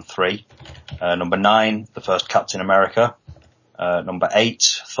 Iron Man 3. Number 9, the first Captain America. Number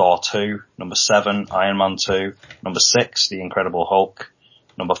 8, Thor 2. Number 7, Iron Man 2. Number 6, The Incredible Hulk.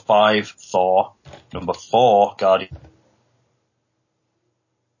 Number 5, Thor. Number 4, Guardian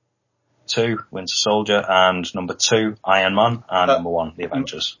 2, Winter Soldier. And number 2, Iron Man. And number 1, The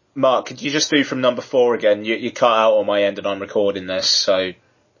Avengers. Mark, could you just do from number 4 again? You cut out on my end and I'm recording this, so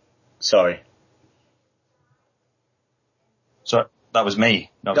sorry. So that was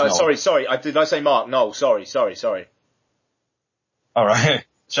me. No, sorry. Did I say Mark? No, sorry. All right.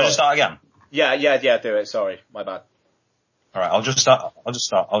 Should I just start again? Yeah. Do it. Sorry, my bad. All right. I'll just start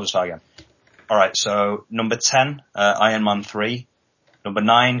again. All right. So number 10, Iron Man 3. Number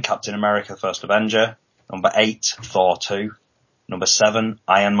 9, Captain America: First Avenger. Number 8, Thor 2. Number 7,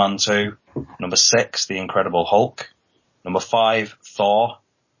 Iron Man 2. Number 6, The Incredible Hulk. Number 5, Thor.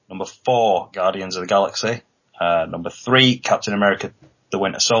 Number 4, Guardians of the Galaxy. Number 3, Captain America: The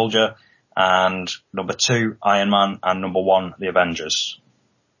Winter Soldier. And number 2, Iron Man. And number 1, The Avengers.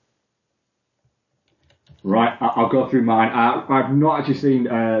 Right, I'll go through mine. I've not actually seen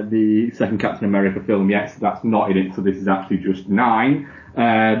the second Captain America film yet, so that's not in it, so this is actually just 9.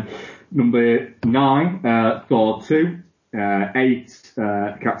 Number 9, Thor 2. 8,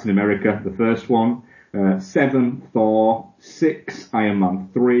 Captain America, the first one. 7, Thor. 6, Iron Man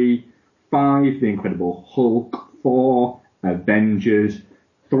 3. 5, The Incredible Hulk. 4, Avengers.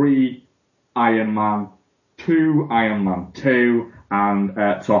 3, Iron Man. 2, Iron Man 2. And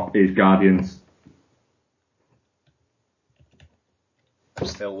top is Guardians. I'm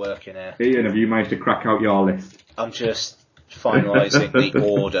still working here. Ian, have you managed to crack out your list? I'm just finalising the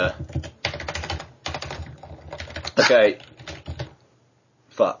order. Okay.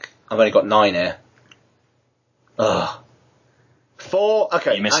 Fuck. I've only got 9 here. Ugh. 4,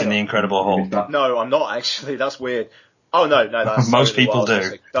 okay. You're missing The Incredible Hulk. No, I'm not actually. That's weird. Oh, no, that's... Most people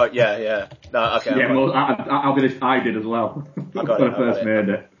do. Oh, yeah. No, okay. Yeah, well, I'll be honest, I did as well. I got when I first made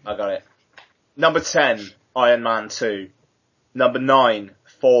it. I got it. Number 10, Iron Man 2. Number 9,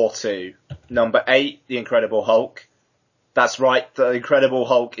 Thor 2. Number 8, The Incredible Hulk. That's right, The Incredible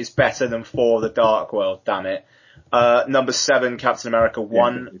Hulk is better than Thor: The Dark World, damn it. Number 7, Captain America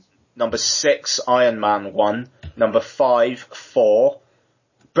 1. Yeah, number 6, Iron Man 1. Number 5, Thor.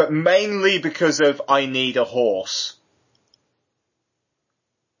 But mainly because of I Need a Horse.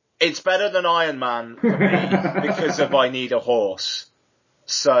 It's better than Iron Man for me because of I Need a Horse.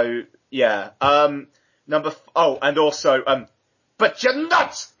 So, yeah. And also, but you're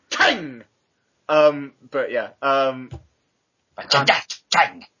not king! But yeah, but you're not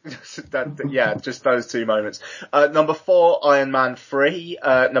king! Yeah, just those 2 moments. Number 4, Iron Man 3.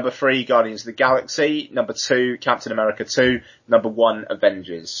 Number 3, Guardians of the Galaxy. Number 2, Captain America 2. Number 1,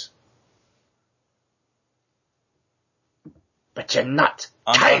 Avengers. But you're not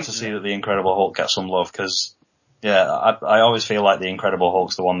I'm glad to see that The Incredible Hulk gets some love, because I always feel like The Incredible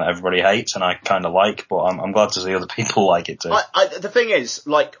Hulk's the one that everybody hates, and I kind of like, but I'm glad to see other people like it too. The thing is,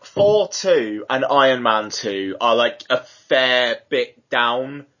 like, Thor 2 and Iron Man 2 are like a fair bit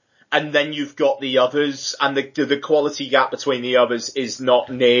down, and then you've got the others, and the quality gap between the others is not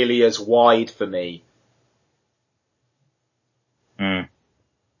nearly as wide for me. Yeah,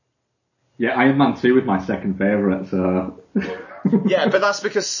 Iron Man 2 was my second favourite, so... Yeah, but that's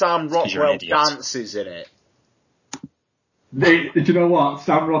because Sam Rockwell dances in it. Do you know what?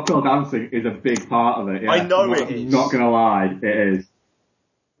 Sam Rockwell dancing is a big part of it. Yeah. I know it is. Not gonna lie, it is.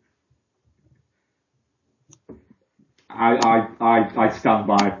 I stand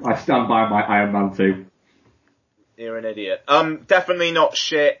by my Iron Man 2. You're an idiot. Definitely not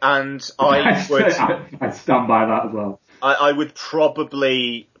shit, and I would... I stand by that as well. I would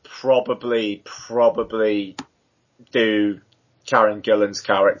probably do Karen Gillan's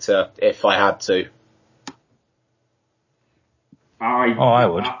character if I had to. I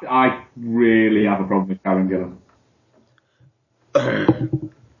would. I really have a problem with Karen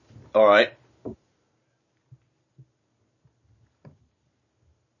Gillan. Alright.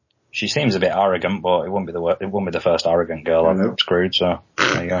 She seems a bit arrogant, but it wouldn't be the first arrogant girl I've screwed, so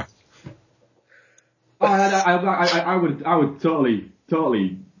there you go. I would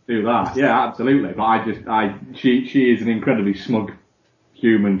totally do that. Yeah, absolutely. But she is an incredibly smug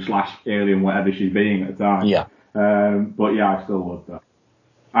human / alien, whatever she's being at the time. Yeah. But yeah, I still love that.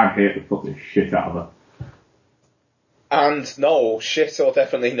 I hate the fucking shit out of her. And Noel, shit or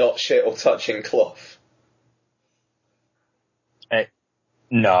definitely not shit or touching cloth?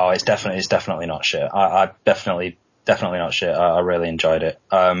 No, it's definitely not shit. I definitely not shit. I really enjoyed it.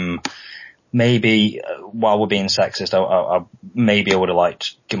 Maybe, while we're being sexist, I maybe I would have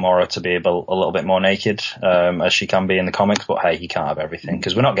liked Gamora to be a little bit more naked, as she can be in the comics, but hey, you can't have everything,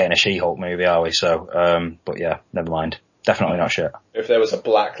 because we're not getting a She-Hulk movie, are we? So, but yeah, never mind. Definitely not shit. If there was a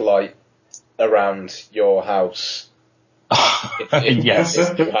black light around your house. Yes,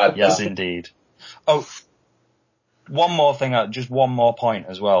 if you had yes, that. indeed. Oh, one more thing, just one more point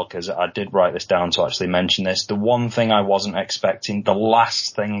as well, because I did write this down to actually mention this. The one thing I wasn't expecting, the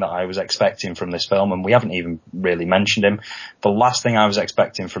last thing that I was expecting from this film, and we haven't even really mentioned him, the last thing I was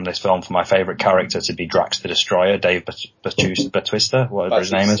expecting from this film for my favourite character to be Drax the Destroyer, Dave Bautista, whatever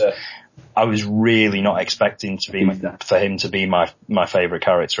his name is. I was really not expecting for him to be my favourite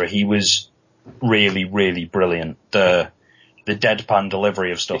character. He was really, really brilliant. The deadpan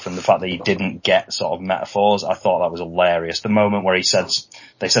delivery of stuff and the fact that he didn't get sort of metaphors, I thought that was hilarious. The moment where they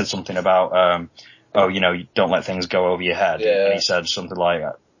said something about, you don't let things go over your head. Yeah. And he said something like,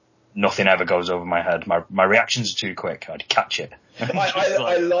 nothing ever goes over my head. My reactions are too quick. I'd catch it.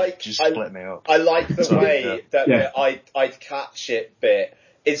 Just split me up. I like the way that I'd catch it bit.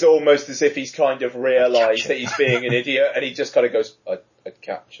 It's almost as if he's kind of realised that he's being an idiot and he just kind of goes, I'd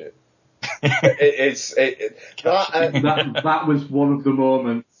catch it. That was one of the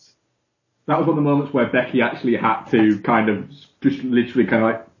moments. That was one of the moments where Becky actually had to kind of just literally kind of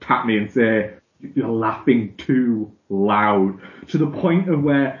like pat me and say, "You're laughing too loud," to the point of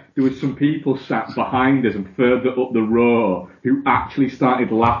where there was some people sat behind us and further up the row who actually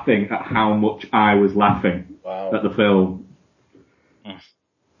started laughing at how much I was laughing at the film.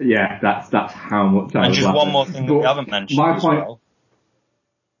 Yeah, that's how much I was laughing. And just one more thing that we haven't mentioned as well.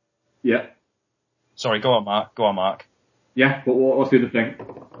 Yeah. Sorry, go on, Mark. Yeah, but what's the other thing?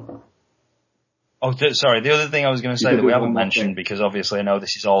 Oh, sorry, the other thing I was going to say that we haven't mentioned, because obviously I know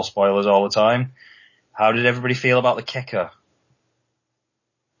this is all spoilers all the time. How did everybody feel about the kicker?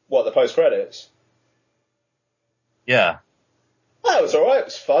 What, the post-credits? Yeah. Oh, it was alright, it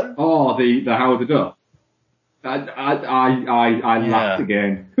was fun. Oh, the Howard the Duck. I laughed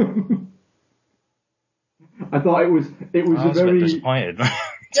again. I thought it was a very... a bit disappointed.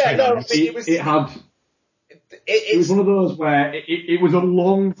 Yeah, no, I think it was one of those where it was a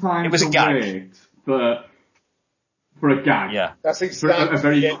long time to wait for a gag. Yeah. That's exactly a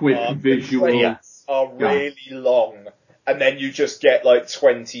very quick visual. The credits are really long, and then you just get like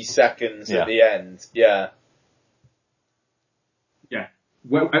 20 seconds at the end. Yeah. Yeah.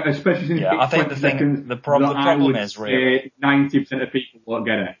 Well, especially since I think the problem is really 90% of people won't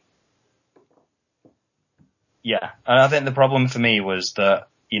get it. Yeah, and I think the problem for me was that,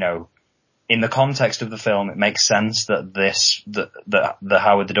 in the context of the film, it makes sense that the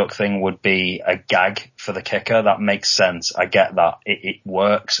Howard the Duck thing would be a gag for the kicker. That makes sense. I get that. It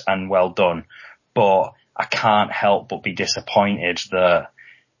works and well done. But I can't help but be disappointed that,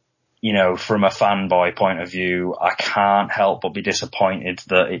 from a fanboy point of view, I can't help but be disappointed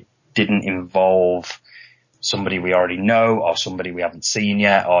that it didn't involve somebody we already know or somebody we haven't seen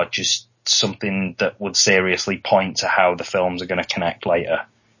yet, or just something that would seriously point to how the films are going to connect later.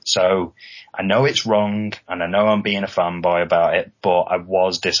 So I know it's wrong and I know I'm being a fanboy about it, but I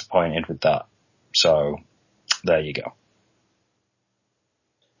was disappointed with that. So there you go.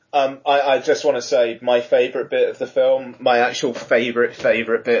 I just want to say my favourite bit of the film, my actual favourite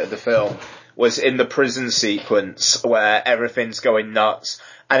bit of the film, was in the prison sequence where everything's going nuts.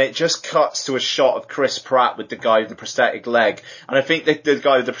 And it just cuts to a shot of Chris Pratt with the guy with the prosthetic leg. And I think the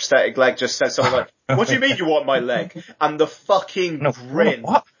guy with the prosthetic leg just said something like, "What do you mean you want my leg?" And the fucking grin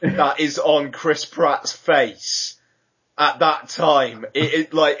that is on Chris Pratt's face at that time,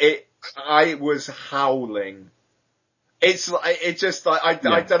 I was howling. I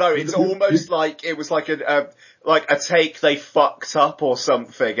don't know, it's almost like it was like a take they fucked up or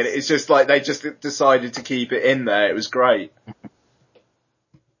something. And it's just like they just decided to keep it in there. It was great.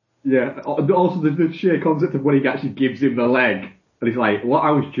 Yeah, also the sheer concept of when he actually gives him the leg, and he's like, "Well, I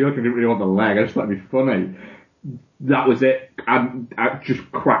was joking, I didn't really want the leg, I just thought it'd be funny." That was it, and I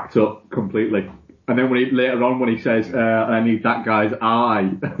just cracked up completely. And then later on when he says, "I need that guy's eye,"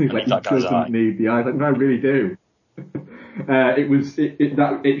 he's like, "He doesn't need the eye." He's like, "No, I really do."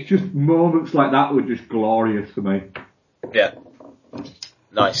 It's just moments like that were just glorious for me. Yeah.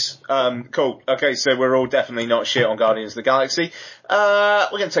 Nice. Cool. Okay, so we're all definitely not shit on Guardians of the Galaxy. We're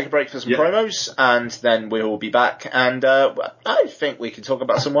going to take a break for some promos, and then we'll be back, and I think we can talk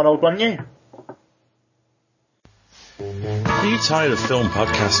about some One Old One New. Are you tired of film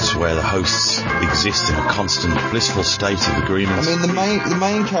podcasts where the hosts exist in a constant blissful state of agreement? I mean, the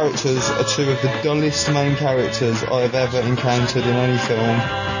main characters are two of the dullest main characters I've ever encountered in any film.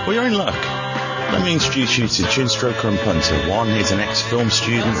 Well, you're in luck. Let me introduce you to Chinstroker and Punter. One is an ex-film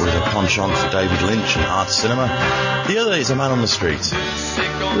student with a penchant for David Lynch and art cinema. The other is a man on the street.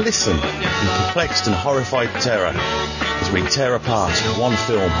 Listen in perplexed and horrified terror as we tear apart one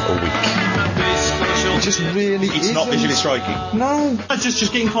film a week. It just really It's not visually striking. No.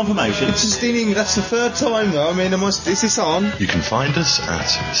 Just getting confirmation. It's just that's the third time though. I mean, is this on? You can find us at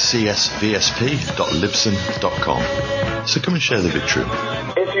csvsp.libsyn.com. So come and share the victory.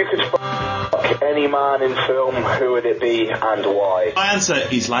 If you could fuck any man in film, who would it be and why? My answer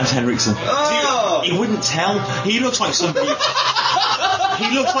is Lance Henriksen. Oh! He wouldn't tell. He looks like somebody. He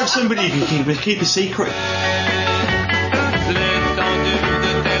looks like somebody who can keep a secret.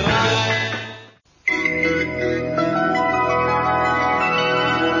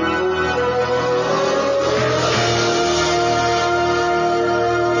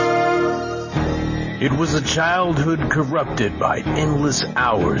 It was a childhood corrupted by endless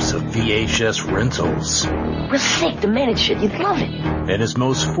hours of VHS rentals. We're sick, demented shit. You'd love it. In his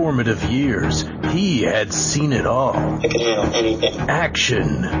most formative years, he had seen it all. I can handle anything.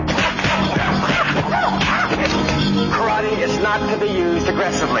 Action. Karate is not to be used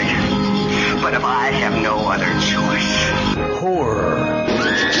aggressively. But if I have no other choice. Horror.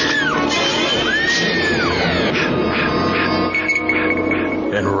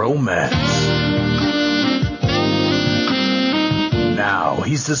 And romance. Now,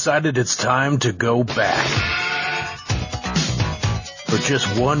 he's decided it's time to go back. For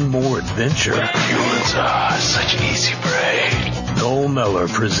just one more adventure. Humans are such easy prey. Noel Meller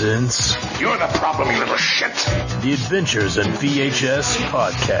presents... You're the problem, you little shit. The Adventures in VHS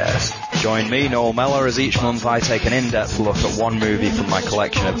Podcast. Join me, Noel Meller, as each month I take an in-depth look at one movie from my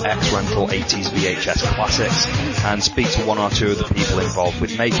collection of ex-rental 80s VHS classics and speak to one or two of the people involved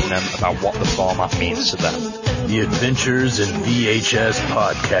with making them about what the format means to them. The Adventures in VHS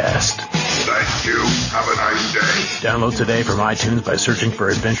Podcast. Thank you. Have a nice day. Download today from iTunes by searching for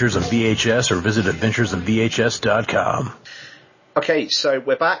Adventures in VHS or visit adventuresinvhs.com. Okay, so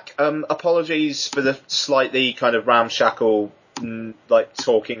we're back. Apologies for the slightly kind of ramshackle, like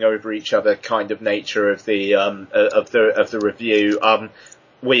talking over each other kind of nature of the review.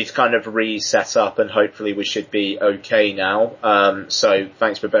 We've kind of reset up and hopefully we should be okay now. So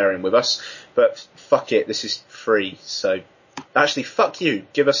thanks for bearing with us. But fuck it, this is free. So actually, fuck you.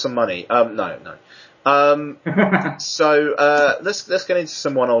 Give us some money. No. So let's get into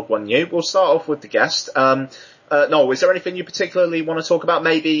some One Old One New. We'll start off with the guest. Noel, is there anything you particularly want to talk about?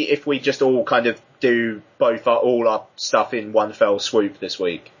 Maybe if we just all kind of do all our stuff in one fell swoop this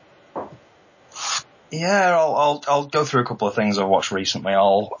week. Yeah, I'll go through a couple of things I've watched recently.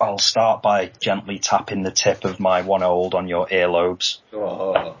 I'll start by gently tapping the tip of my one old on your earlobes.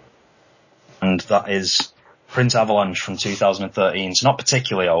 Oh. And that is Prince Avalanche from 2013. It's not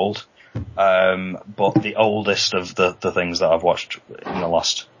particularly old, but the oldest of the things that I've watched in the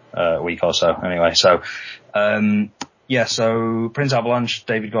last week or so. Anyway, so Prince Avalanche,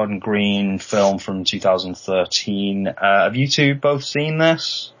 David Gordon Green film from 2013. Have you two both seen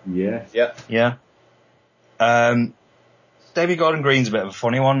this? Yeah. Yeah. David Gordon Green's a bit of a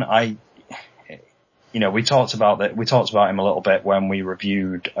funny one. We talked about that. We talked about him a little bit when we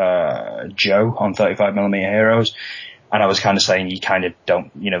reviewed Joe on 35mm Heroes, and I was kind of saying he kind of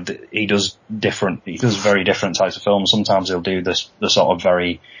don't. He does very different types of films. Sometimes he'll do the sort of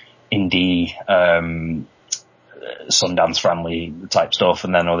very indie, Sundance friendly type stuff,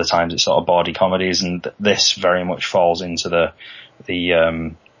 and then other times it's sort of bawdy comedies. And this very much falls into the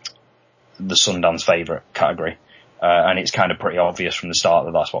Sundance favourite category, and it's kind of pretty obvious from the start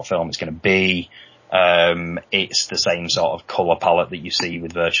that that's what film it's going to be. It's the same sort of colour palette that you see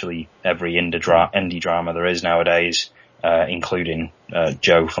with virtually every indie drama there is nowadays, including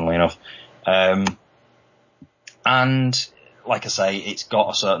Joe, funnily enough. And like I say, it's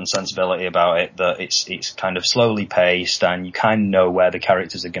got a certain sensibility about it that it's kind of slowly paced and you kind of know where the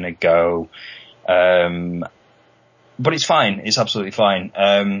characters are going to go. But it's fine. It's absolutely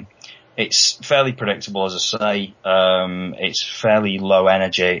fine. It's fairly predictable, as I say. It's fairly low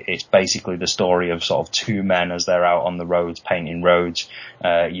energy. It's basically the story of sort of two men as they're out on the roads, painting roads.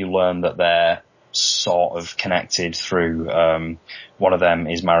 You learn that they're sort of connected through, one of them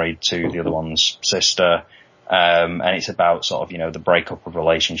is married to the other one's sister. And it's about sort of, you know, the breakup of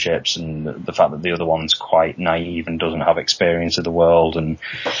relationships and the fact that the other one's quite naive and doesn't have experience of the world, and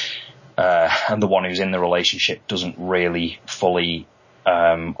the one who's in the relationship doesn't really fully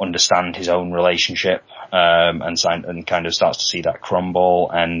understand his own relationship, and kind of starts to see that crumble,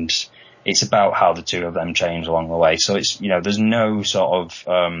 and it's about how the two of them change along the way. So it's, you know, there's no sort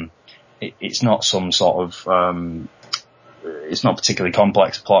of, it's not some sort of, it's not particularly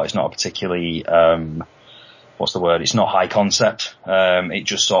complex plot, it's not a particularly, what's the word? It's not high concept. It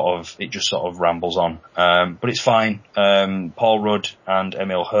just sort of rambles on. But it's fine. Paul Rudd and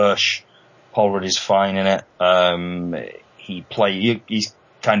Emile Hirsch. Paul Rudd is fine in it. He's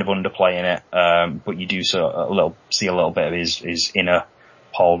kind of underplaying it. But you do see a little bit of his inner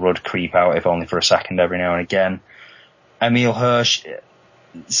Paul Rudd creep out, if only for a second every now and again. Emile Hirsch,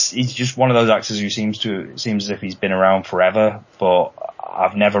 he's just one of those actors who seems as if he's been around forever, but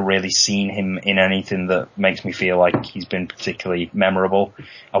I've never really seen him in anything that makes me feel like he's been particularly memorable.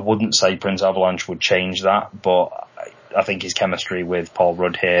 I wouldn't say Prince Avalanche would change that, but I think his chemistry with Paul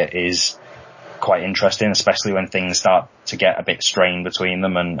Rudd here is quite interesting, especially when things start to get a bit strained between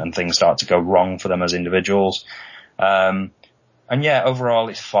them and things start to go wrong for them as individuals. And yeah, overall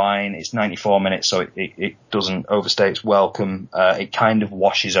it's fine. It's 94 minutes, so it doesn't overstay its welcome. It kind of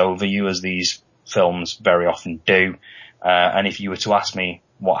washes over you, as these films very often do. And if you were to ask me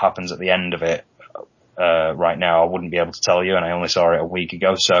what happens at the end of it, right now, I wouldn't be able to tell you, and I only saw it a week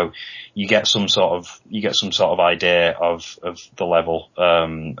ago. So you get some sort of idea of the level,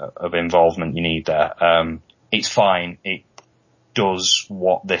 of involvement you need there. It's fine. It does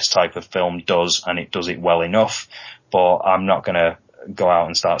what this type of film does, and it does it well enough, but I'm not gonna go out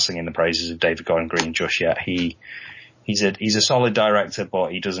and start singing the praises of David Gordon Green just yet. He's a solid director,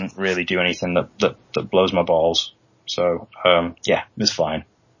 but he doesn't really do anything that blows my balls. So, yeah, it's fine.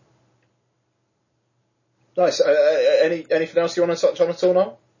 Nice. Anything else you want to touch on at all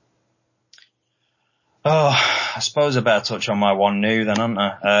now? Oh, I suppose I better touch on my one new then, aren't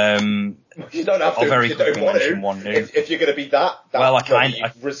I? You don't have to. I'll very if you don't quickly want mention to. one new. If you're going to be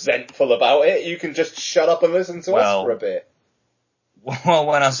that resentful about it, you can just shut up and listen to us for a bit. Well,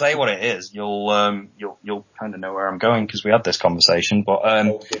 when I say what it is, you'll kind of know where I'm going, because we had this conversation. But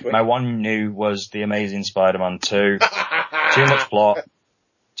my one new was The Amazing Spider-Man 2. Too much plot,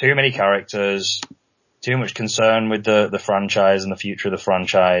 too many characters, too much concern with the franchise and the future of the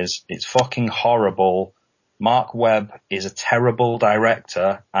franchise. It's fucking horrible. Mark Webb is a terrible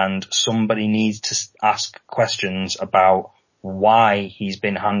director, and somebody needs to ask questions about why he's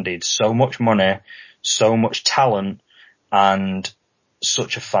been handed so much money, so much talent, and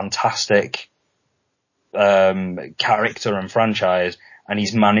such a fantastic character and franchise, and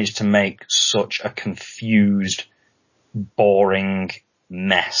he's managed to make such a confused, boring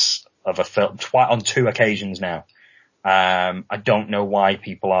mess of a film on 2 occasions now. I don't know why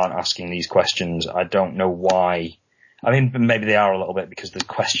people aren't asking these questions. I don't know why. I mean, maybe they are a little bit, because the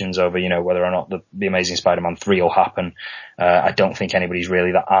questions over, you know, whether or not the Amazing Spider-Man 3 will happen. I don't think anybody's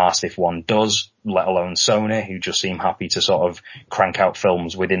really that arsed if one does, let alone Sony, who just seem happy to sort of crank out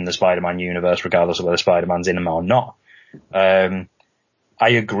films within the Spider-Man universe, regardless of whether Spider-Man's in them or not. I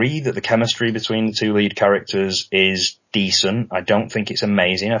agree that the chemistry between the 2 lead characters is decent. I don't think it's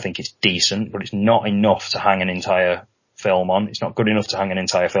amazing. I think it's decent, but it's not enough to hang an entire film on. It's not good enough to hang an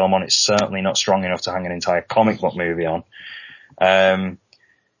entire film on. It's certainly not strong enough to hang an entire comic book movie on. The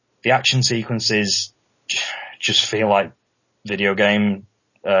action sequences just feel like video game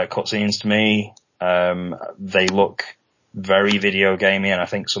cutscenes to me. They look very video gamey, and I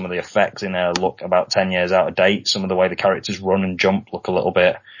think some of the effects in there look about 10 years out of date. Some of the way the characters run and jump look a little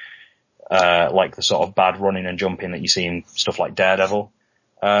bit like the sort of bad running and jumping that you see in stuff like Daredevil.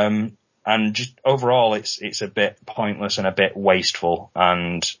 And just overall, it's a bit pointless and a bit wasteful.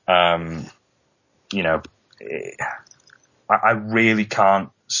 And, you know, I really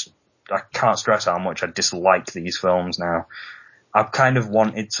can't stress how much I dislike these films now. I've kind of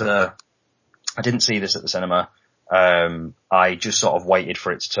wanted to, I didn't see this at the cinema. I just sort of waited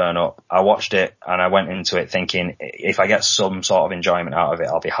for it to turn up. I watched it and I went into it thinking, if I get some sort of enjoyment out of it,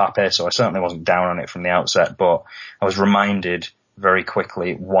 I'll be happy. So I certainly wasn't down on it from the outset, but I was reminded very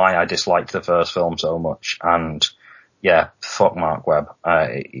quickly why I disliked the first film so much. And yeah, fuck Mark Webb.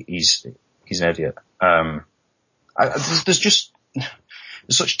 He's an idiot. There's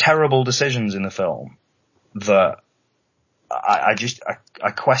such terrible decisions in the film that I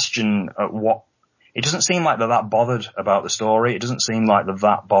question what. It doesn't seem like they're that bothered about the story. It doesn't seem like they're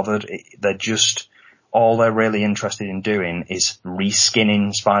that bothered. They're just, all they're really interested in doing is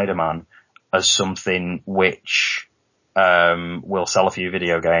reskinning Spider-Man as something which will sell a few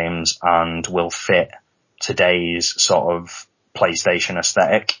video games and will fit today's sort of PlayStation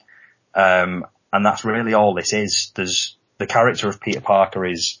aesthetic. And that's really all this is. The character of Peter Parker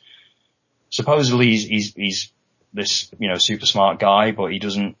is supposedly he's this, super smart guy, but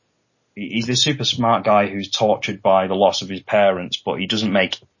he's this super smart guy who's tortured by the loss of his parents, but he doesn't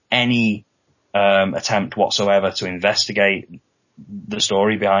make any attempt whatsoever to investigate the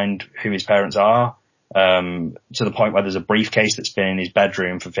story behind who his parents are, to the point where there's a briefcase that's been in his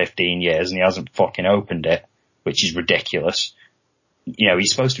bedroom for 15 years and he hasn't fucking opened it, which is ridiculous.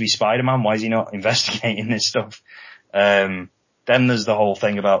 He's supposed to be Spider-Man. Why is he not investigating this stuff? Then there's the whole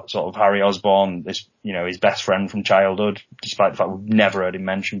thing about sort of Harry Osborn, this, his best friend from childhood, despite the fact we've never heard him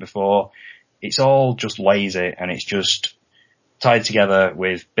mentioned before. It's all just lazy, and it's just tied together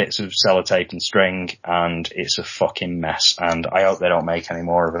with bits of sellotape and string, and it's a fucking mess. And I hope they don't make any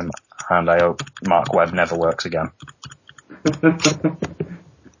more of them, and I hope Mark Webb never works again.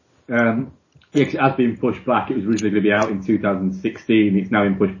 It has been pushed back. It was originally going to be out in 2016. It's now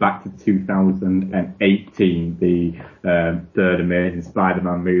been pushed back to 2018, the third Amazing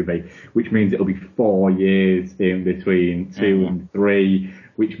Spider-Man movie, which means it'll be 4 years in between 2 and 3,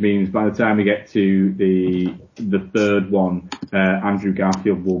 which means by the time we get to the third one, Andrew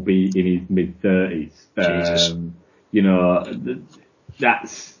Garfield will be in his mid-30s.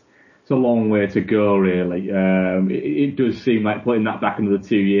 That's a long way to go, really. It does seem like putting that back another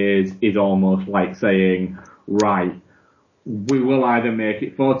 2 years is almost like saying, right, we will either make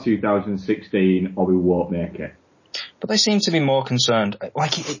it for 2016 or we won't make it. But they seem to be more concerned,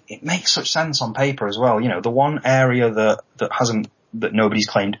 like it makes such sense on paper as well. The one area that nobody's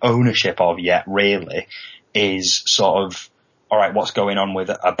claimed ownership of yet, really, is sort of, all right, what's going on with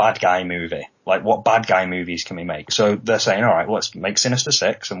a bad guy movie? Like, what bad guy movies can we make? So they're saying, all right, let's make Sinister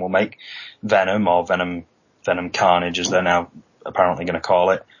Six, and we'll make Venom, or Venom Carnage, as they're now apparently going to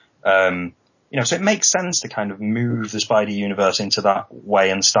call it. So it makes sense to kind of move the Spidey universe into that way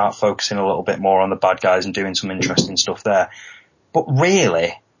and start focusing a little bit more on the bad guys and doing some interesting stuff there. But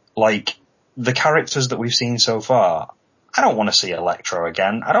really, like, the characters that we've seen so far, I don't want to see Electro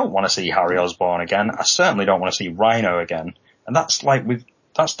again. I don't want to see Harry Osborn again. I certainly don't want to see Rhino again. And that's like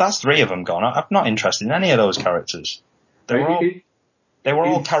that's 3 of them gone. I'm not interested in any of those characters. They were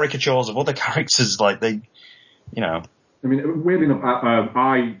all caricatures of other characters. Like I mean, weirdly enough,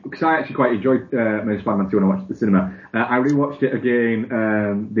 because I actually quite enjoyed Amazing Spider-Man 2 when I watched it at the cinema. I rewatched it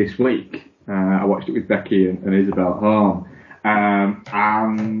again this week. I watched it with Becky and Isabel at home,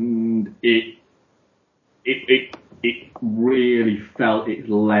 and it really felt its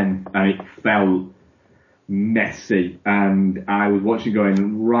length, and it felt messy, and I was watching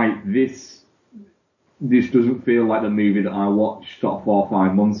going, right, this doesn't feel like the movie that I watched sort of 4 or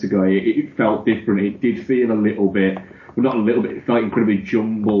 5 months ago. It felt different. It did feel a little bit, well, not a little bit, it felt incredibly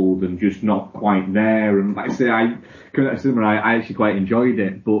jumbled and just not quite there. And like I say, I actually quite enjoyed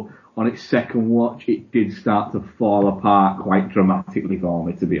it, but on its second watch, it did start to fall apart quite dramatically for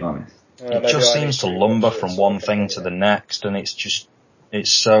me, to be honest. It just seems to lumber from one thing to the next, and it's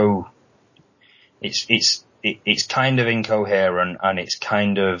kind of incoherent, and it's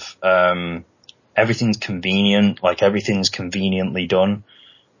kind of, everything's convenient, like everything's conveniently done,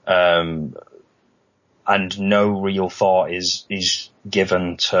 and no real thought is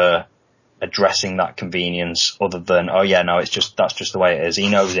given to addressing that convenience other than, oh yeah, no, that's just the way it is. He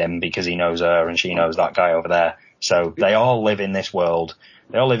knows him because he knows her, and she knows that guy over there. So they all live in this world.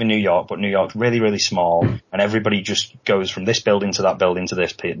 They all live in New York, but New York's really, really small, and everybody just goes from this building to that building to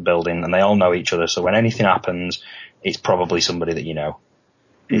this building, and they all know each other, so when anything happens, it's probably somebody that you know.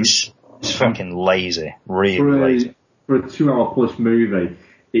 It's fucking lazy. Really lazy. For a 2-hour plus movie,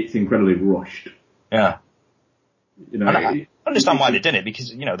 it's incredibly rushed. Yeah. I understand why they did it,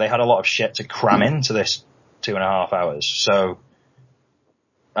 because, they had a lot of shit to cram into this 2.5 hours, so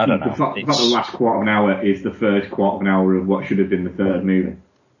I don't know. The fact the last quarter of an hour is the first quarter of an hour of what should have been the third movie.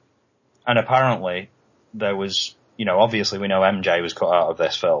 And apparently there was, obviously we know MJ was cut out of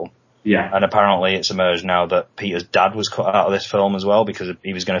this film. Yeah. And apparently it's emerged now that Peter's dad was cut out of this film as well, because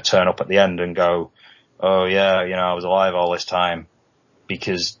he was going to turn up at the end and go, oh yeah, I was alive all this time,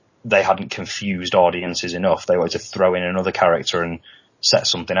 because they hadn't confused audiences enough. They wanted to throw in another character and set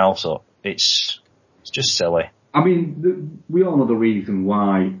something else up. It's just silly. I mean, we all know the reason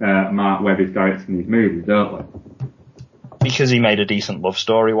why Mark Webb is directing these movies, don't we? Because he made a decent love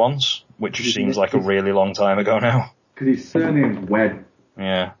story once, which seems like a really long time ago now. Because his surname's Webb.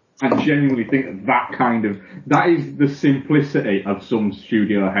 Yeah. I genuinely think that is the simplicity of some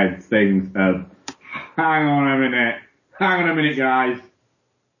studio heads things of, hang on a minute guys,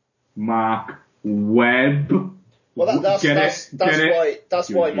 Mark Webb. Well, that's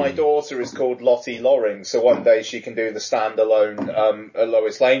why my daughter is called Lottie Loring, so one day she can do the standalone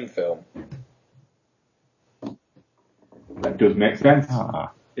Lois Lane film. That does make sense.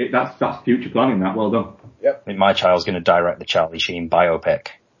 That's future planning. That well done. Yep. I think my child's going to direct the Charlie Sheen biopic.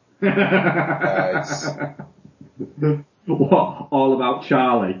 Nice. What? All about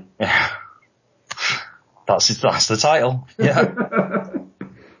Charlie. That's the title. Yeah.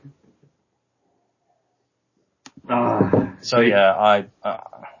 So yeah,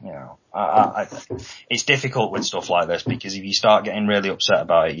 it's difficult with stuff like this because if you start getting really upset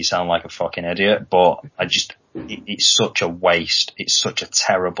about it, you sound like a fucking idiot. But it's such a waste. It's such a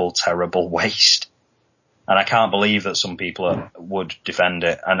terrible, terrible waste. And I can't believe that some people would defend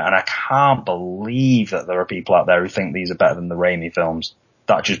it. And I can't believe that there are people out there who think these are better than the Raimi films.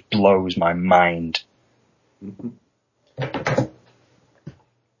 That just blows my mind.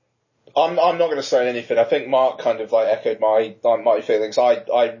 I'm not going to say anything. I think Mark kind of like echoed my feelings.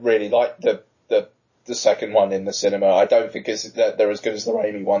 I really liked the second one in the cinema. I don't think they're as good as the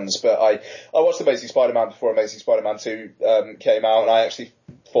Raimi ones, but I watched Amazing Spider-Man before Amazing Spider-Man 2 came out, and I actually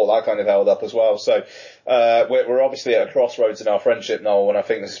thought that kind of held up as well. So we're obviously at a crossroads in our friendship, Noel, and I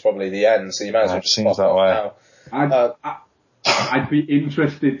think this is probably the end. So you may as well just seems that way. now. I'd be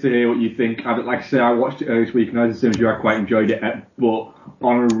interested to hear what you think. Like I say, I watched it earlier this week, and as soon as I quite enjoyed it. But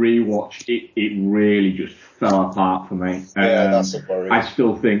on a rewatch, it really just fell apart for me. Yeah, that's a worry. I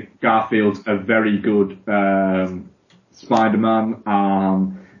still think Garfield's a very good Spider-Man.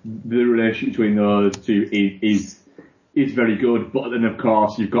 The relationship between those two is very good, but then of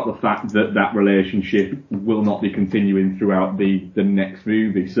course you've got the fact that relationship will not be continuing throughout the next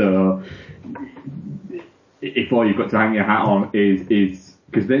movie. So if all you've got to hang your hat on is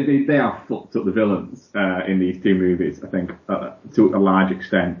because they are fucked up, the villains in these two movies, I think, to a large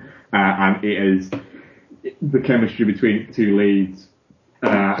extent, and it is the chemistry between the two leads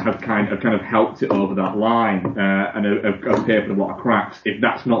have kind of helped it over that line and have papered a lot of cracks. If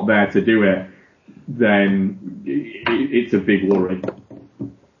that's not there to do it, then it's a big worry.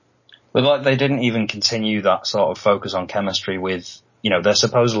 But like, they didn't even continue that sort of focus on chemistry with, they're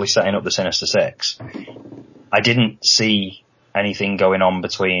supposedly setting up the Sinister Six. I didn't see anything going on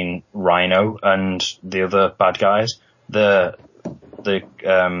between Rhino and the other bad guys. The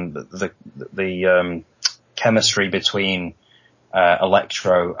chemistry between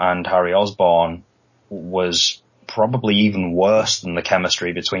Electro and Harry Osborn was probably even worse than the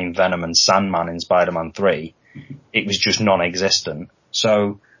chemistry between Venom and Sandman in Spider-Man 3. It was just non-existent.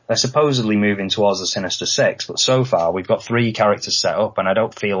 So they're supposedly moving towards the Sinister Six, but so far we've got 3 characters set up, and I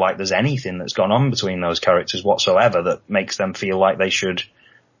don't feel like there's anything that's gone on between those characters whatsoever that makes them feel like they should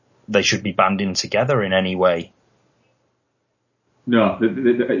be banding together in any way. No, they're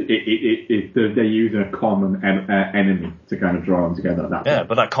using a common enemy to kind of draw them together.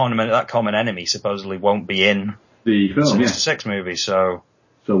 But that common enemy supposedly won't be in the film, Sinister Six movie, so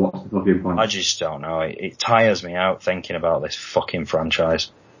what's the fucking point? I just don't know. It tires me out thinking about this fucking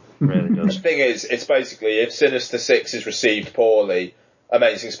franchise. It really does. The thing is, it's basically, if Sinister Six is received poorly,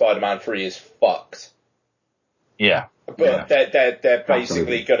 Amazing Spider-Man 3 is fucked. Yeah. But they're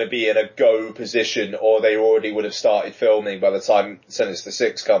basically going to be in a go position, or they already would have started filming by the time Sinister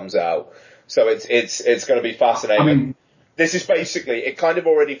Six comes out. So it's going to be fascinating. I mean, this is basically, it kind of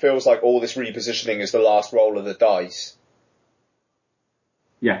already feels like all this repositioning is the last roll of the dice.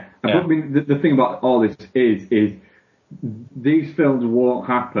 Yeah. But I mean, the thing about all this is these films won't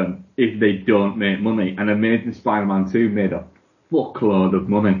happen if they don't make money. And Amazing Spider-Man 2 made a fuckload of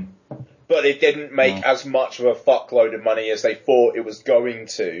money. But it didn't make as much of a fuckload of money as they thought it was going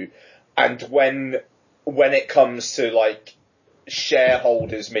to. And when it comes to like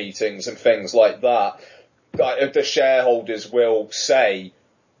shareholders meetings and things like that, the shareholders will say,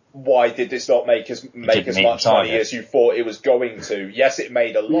 why did this not make as much money as you thought it was going to? Yes, it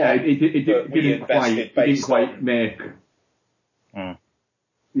made a lot. Yeah, it didn't quite make.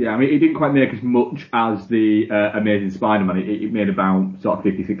 Yeah, I mean, it didn't quite make as much as the Amazing Spider-Man. It made about sort of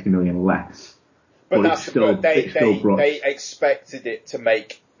 50-60 million less. But they expected it to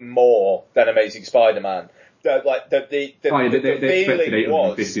make more than Amazing Spider-Man. The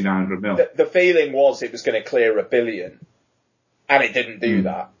feeling was it was going to clear $1 billion, and it didn't do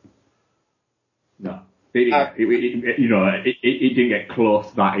that. No. It didn't get close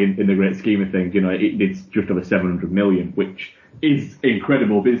to that in the great scheme of things. It did just over 700 million, which is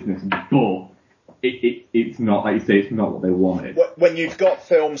incredible business, but it's not, like you say, it's not what they wanted. When you've got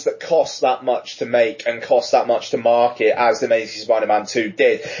films that cost that much to make and cost that much to market, as The Amazing Spider-Man 2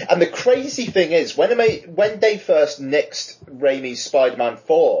 did. And the crazy thing is, when they first nixed Raimi's Spider-Man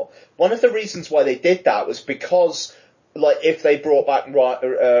 4, one of the reasons why they did that was because, like, if they brought back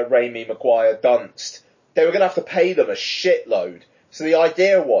Raimi, Maguire, Dunst, they were going to have to pay them a shitload. So the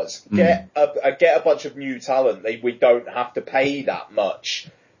idea was, get a bunch of new talent. We don't have to pay that much.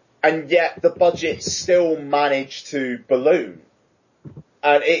 And yet the budget still managed to balloon.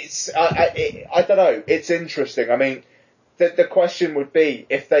 And I don't know, it's interesting. I mean, the question would be,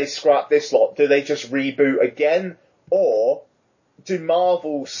 if they scrap this lot, do they just reboot again? Or do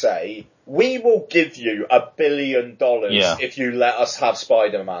Marvel say, we will give you $1 billion if you let us have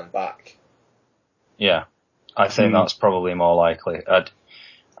Spider-Man back? Yeah. I think that's probably more likely. I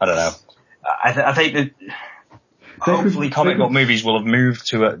don't know. I think that hopefully comic book movies will have moved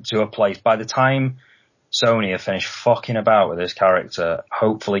to a place by the time Sony have finished fucking about with this character.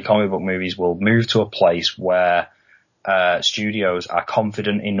 Hopefully comic book movies will move to a place where studios are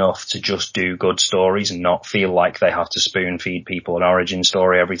confident enough to just do good stories and not feel like they have to spoon feed people an origin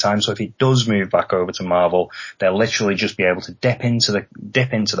story every time. So if it does move back over to Marvel, they'll literally just be able to dip into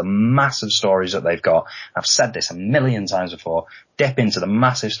the massive stories that they've got. I've said this a million times before. Dip into the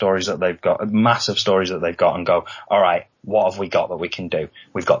massive stories that they've got and go, all right, what have we got that we can do?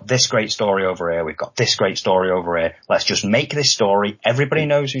 We've got this great story over here. We've got this great story over here. Let's just make this story. Everybody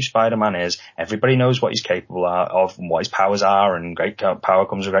knows who Spider-Man is. Everybody knows what he's capable of and what his powers are, and great power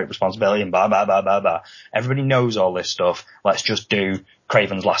comes with great responsibility and blah, blah, blah, blah, blah. Everybody knows all this stuff. Let's just do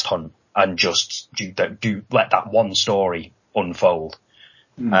Kraven's Last Hunt and just let that one story unfold.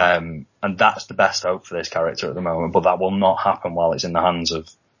 And that's the best hope for this character at the moment, but that will not happen while it's in the hands of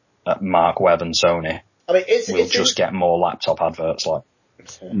Mark Webb and Sony. I mean, we'll just get more laptop adverts like.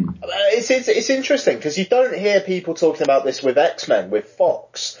 It's interesting because you don't hear people talking about this with X-Men, with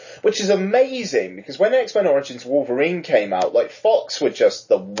Fox, which is amazing because when X-Men Origins Wolverine came out, like, Fox were just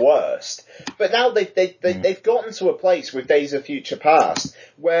the worst. But now they've gotten to a place with Days of Future Past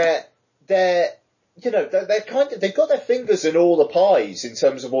where they've got their fingers in all the pies in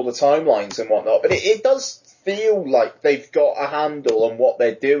terms of all the timelines and whatnot, but it does feel like they've got a handle on what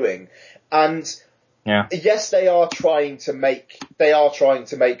they're doing. And yes, they are trying to make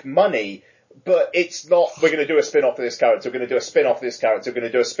money, but it's not, we're going to do a spin-off of this character, we're going to do a spin-off of this character, we're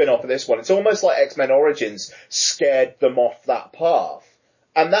going to do a spin-off of this one. It's almost like X-Men Origins scared them off that path.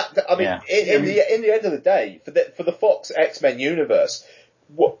 And that, I mean, in the end of the day, for the Fox X-Men universe,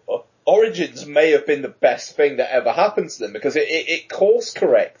 Origins may have been the best thing that ever happened to them because it course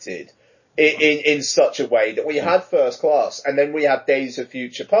corrected in such a way that we had First Class and then we had Days of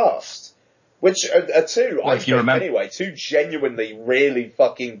Future Past. Which are two genuinely really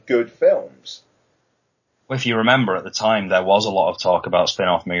fucking good films. Well, if you remember at the time, there was a lot of talk about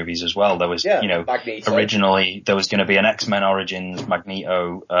spin-off movies as well. There was, Magneto. Originally there was going to be an X-Men Origins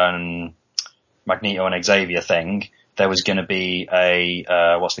Magneto and Xavier thing. There was going to be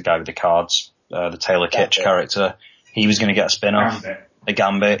what's the guy with the cards? The Taylor Kitsch character. He was going to get a spin-off. A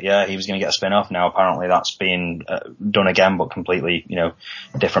Gambit, yeah, he was going to get a spin-off. Now apparently that's been done again, but completely,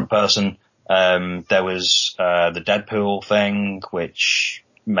 different person. There was the Deadpool thing, which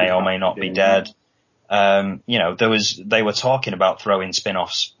may or may not be dead. They were talking about throwing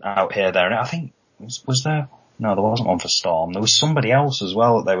spin-offs out here, there, and I think was there? No, there wasn't one for Storm. There was somebody else as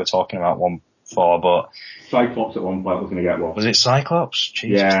well that they were talking about one for, but Cyclops at one point was going to get one. Was it Cyclops?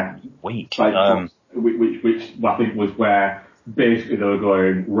 Jesus, yeah, weak. Cyclops, which I think was where basically they were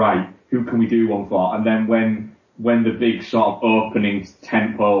going, right, who can we do one for? And then when the big sort of opening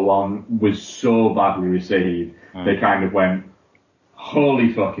tentpole one was so badly received, they kind of went,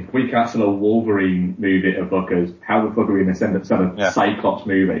 holy fuck, if we can't sell a Wolverine movie to fuckers, how the fuck are we going to send a Cyclops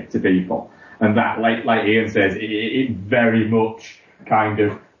movie to people? And that, like Ian says, it very much kind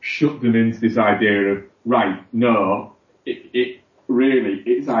of shook them into this idea of, right, no, it really,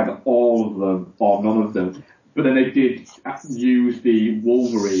 it's either all of them or none of them. But then they did use the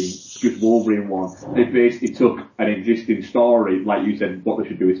Wolverine one. They basically took an existing story, like you said, what they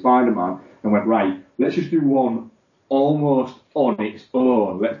should do with Spider-Man, and went, right, let's just do one almost on its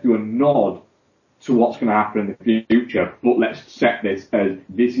own. Let's do a nod to what's going to happen in the future, but let's set this as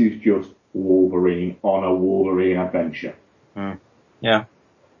this is just Wolverine on a Wolverine adventure. Yeah.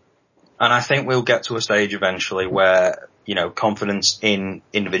 And I think we'll get to a stage eventually where, confidence in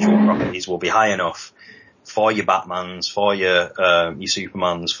individual properties will be high enough for your Batmans, for your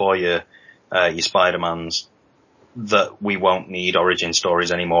Supermans, for your Spider-Mans, that we won't need origin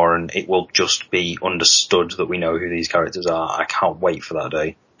stories anymore, and it will just be understood that we know who these characters are. I can't wait for that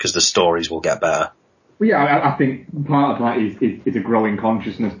day. because the stories will get better. Well, yeah, I think part of that is a growing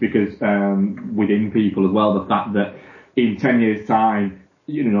consciousness because within people as well, the fact that in 10 years' time,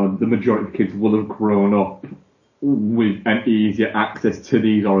 you know, the majority of kids will have grown up with an easier access to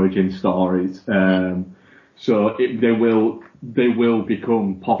these origin stories. So they will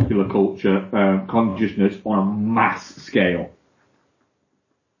become popular culture consciousness on a mass scale.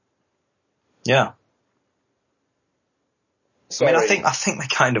 Yeah. Sorry. I mean, I think they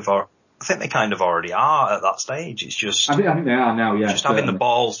kind of are. I think they kind of already are at that stage. It's just I think they are now. Yeah, just having the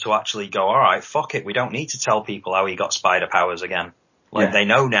balls to actually go. All right, fuck it. We don't need to tell people how he got spider powers again. Like they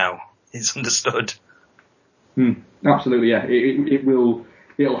know now. It's understood. Absolutely, yeah. It'll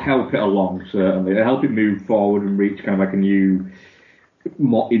help it along, certainly. It'll help it move forward and reach kind of like a new,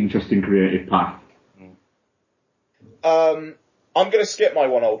 more interesting creative path. I'm going to skip my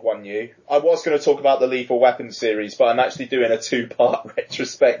one old one new. I was going to talk about the Lethal Weapon series, but I'm actually doing a 2-part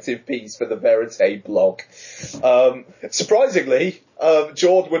retrospective piece for the Verite blog. Surprisingly,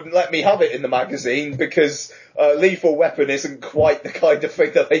 Jord wouldn't let me have it in the magazine because Lethal Weapon isn't quite the kind of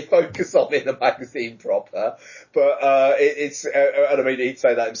thing that they focus on in the magazine proper. But it's I don't mean he'd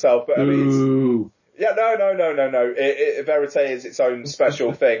say that himself, but I mean it's... Yeah, no. Verite is its own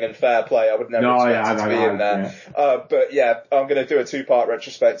special thing, and fair play. I would never expect it to be in there. Yeah. But yeah, I'm going to do a 2-part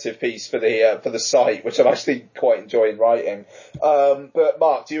retrospective piece for the site, which I'm actually quite enjoying writing. But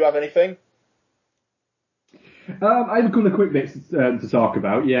Mark, do you have anything? I have a couple of quick bits to talk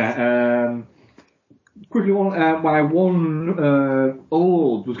about. Yeah. Quickly, my one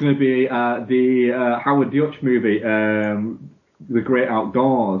old was going to be the Howard Deutsch movie. The Great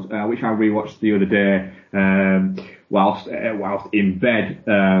Outdoors, which I rewatched the other day, whilst in bed,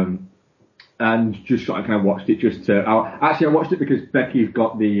 and just sort of kind of watched it just to, I watched it because Becky's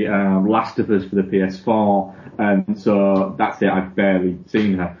got the, Last of Us for the PS4, and so that's it, I've barely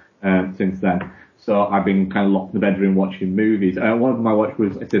seen her, since then. So I've been kind of locked in the bedroom watching movies. One of them I watched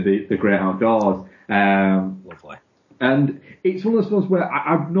was, I said, the Great Outdoors. Lovely. And it's one of those ones where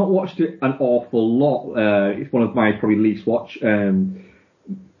I've not watched it an awful lot. It's one of my probably least watched films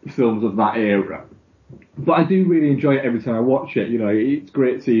of that era. But I do really enjoy it every time I watch it. You know, it's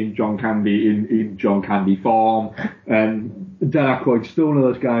great seeing John Candy in John Candy form. And Dan Aykroyd's still one of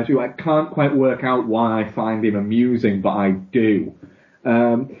those guys who I can't quite work out why I find him amusing, but I do.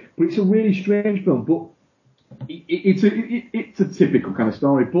 But it's a really strange film. But it's a typical kind of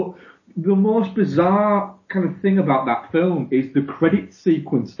story. But the most bizarre kind of thing about that film is the credit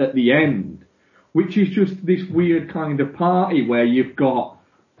sequence at the end, which is just this weird kind of party where you've got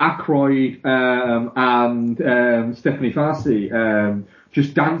Aykroyd and Stephanie Farsi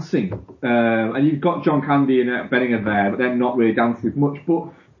just dancing, and you've got John Candy and Benninger there, but they're not really dancing as much. But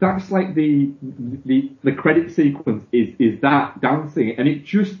that's like the credit sequence is that dancing, and it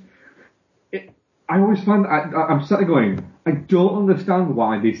just. I always find I'm sat there going, I don't understand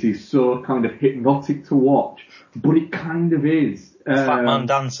why this is so kind of hypnotic to watch, but it kind of is. Fat man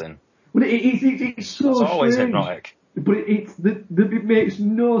dancing. Well, it's so It's always strange, hypnotic. but it makes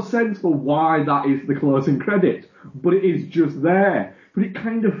no sense for why that is the closing credits, but it is just there. But it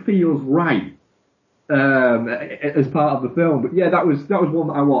kind of feels right. As part of the film, but yeah, that was one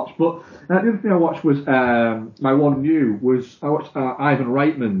that I watched. But the other thing I watched was my one new was I watched Ivan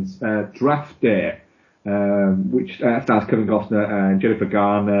Reitman's Draft Day, which stars Kevin Costner, Jennifer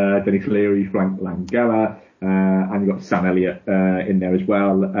Garner, Dennis Leary, Frank Langella, and you've got Sam Elliott in there as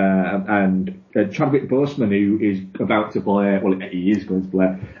well, and Chadwick Boseman, who is about to play, well, he is going to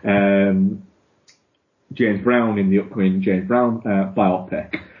play James Brown in the upcoming James Brown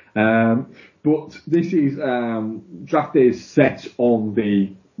biopic. But this is, Draft Day is set on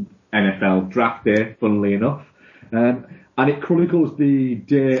the NFL Draft Day, funnily enough. And it chronicles the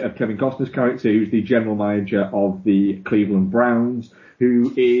day of Kevin Costner's character, who's the general manager of the Cleveland Browns,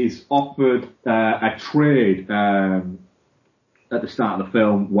 who is offered, a trade, at the start of the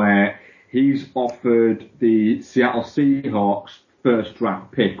film where he's offered the Seattle Seahawks first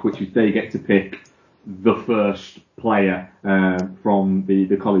draft pick, which is they get to pick the first player, from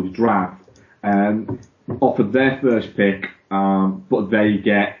the college draft. Offered their first pick, but they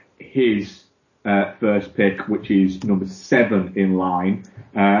get his first pick, which is number 7 in line,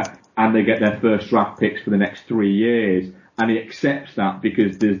 and they get their first draft picks for the next 3 years. And he accepts that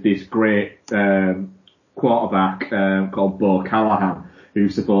because there's this great quarterback called Bo Callahan,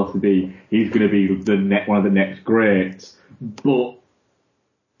 who's supposed to be, he's going to be one of the next greats. But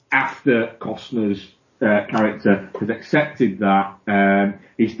after Costner's character has accepted that,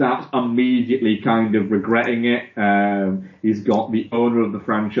 he starts immediately kind of regretting it. He's got the owner of the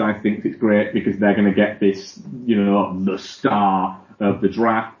franchise thinks it's great because they're going to get this, the star of the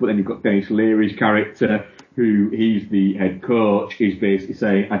draft, but then you've got Dennis Leary's character, who he's the head coach, is basically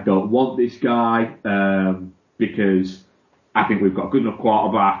saying, I don't want this guy, because I think we've got a good enough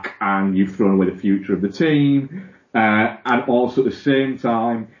quarterback and you've thrown away the future of the team. And also at the same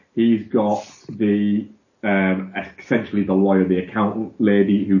time, he's got the, essentially the lawyer, the accountant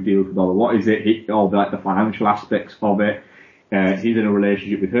lady who deals with all the financial aspects of it. He's in a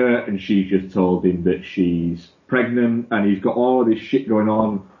relationship with her and she's just told him that she's pregnant, and he's got all this shit going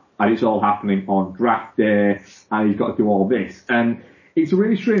on, and it's all happening on draft day, and he's got to do all this. And it's a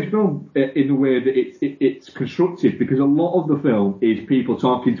really strange film in the way that it's constructed, because a lot of the film is people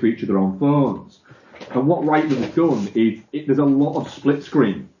talking to each other on phones. And what Reitman has done is there's a lot of split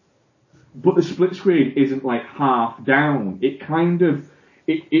screen, but the split screen isn't like half down. It kind of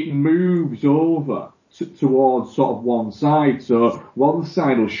it moves over towards sort of one side, so one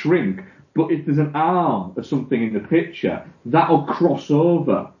side will shrink. But if there's an arm or something in the picture, that'll cross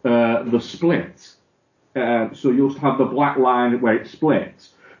over the split. So you'll have the black line where it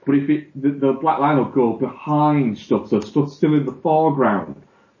splits. But if the black line will go behind stuff, so stuff's still in the foreground.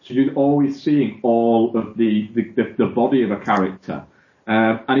 So you're always seeing all of the body of a character.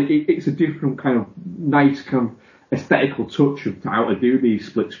 And it's a different kind of nice kind of aesthetical touch of how to do these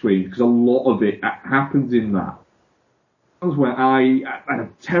split screens, because a lot of it happens in that. Where I had a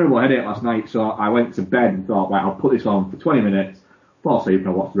terrible headache last night, so I went to bed and thought, right, I'll put this on for 20 minutes, fall asleep, and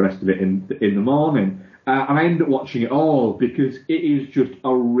I'll watch the rest of it in the morning. And I ended up watching it all because it is just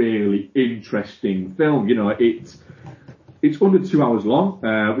a really interesting film. You know, it's under 2 hours long,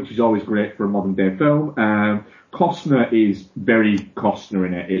 which is always great for a modern day film. Costner is very Costner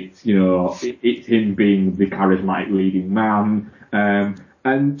in it. It's him being the charismatic leading man,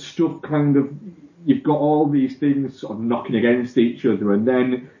 and stuff kind of. You've got all these things sort of knocking against each other, and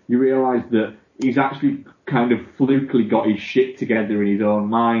then you realise that he's actually kind of flukily got his shit together in his own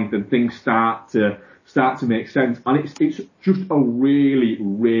mind, and things start to make sense. And it's just a really,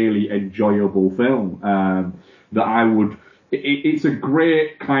 really enjoyable film. That I would. It's a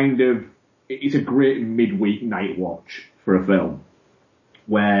great midweek night watch for a film,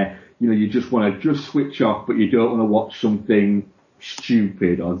 where you just want to switch off, but you don't want to watch something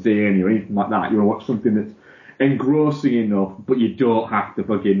stupid or zany or anything like that. You want to watch something that's engrossing enough, but you don't have to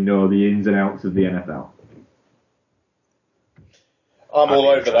fucking know the ins and outs of the NFL. I'm all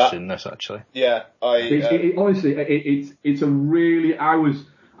over that. In this, actually. Yeah, honestly, it's a really. I was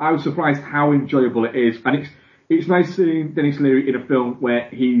surprised how enjoyable it is, and it's nice seeing Dennis Leary in a film where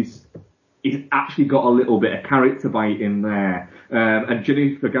he's actually got a little bit of character bite in there, and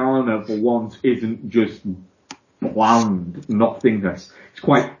Jennifer Garner for once isn't just bland nothingness. It's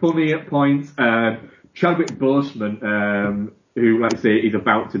quite funny at points. Chadwick Boseman, who, like I say, is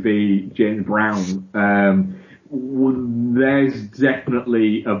about to be James Brown, there's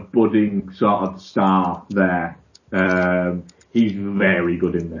definitely a budding sort of star there. He's very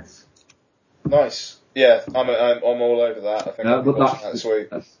good in this. Nice. Yeah, I'm all over that. I think I'll be watching that this week.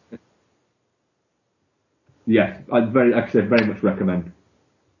 Yeah, I'd very much recommend.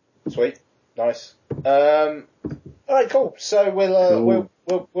 Sweet. Nice. Alright, cool. So we'll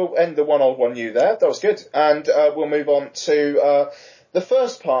end the one old one new there. That was good. And we'll move on to the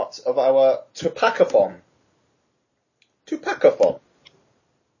first part of our Tupacathon.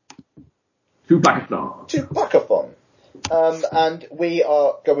 And we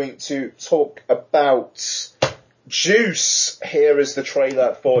are going to talk about Juice. Here is the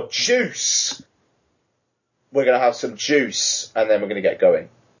trailer for Juice. We're going to have some juice, and then we're going to get going.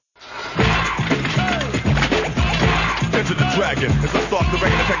 Enter the dragon as I start the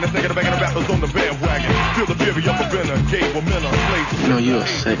record attack, the second banging the rappers on the bandwagon. Feel the fury of a venom, game of men are slaves. No, you're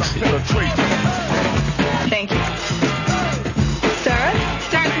sexy. Thank you. Sir,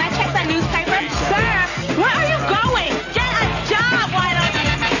 can I check that newspaper? Sir, where are you going? Get a job, why don't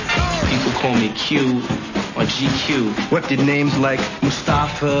you? People call me Q or GQ. What did names like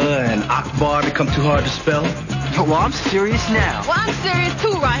Mustafa and Akbar become too hard to spell? Well, I'm serious now. Well, I'm serious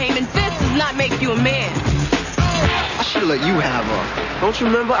too, Raheem, and this does not make you a man. I should let you have her. Don't you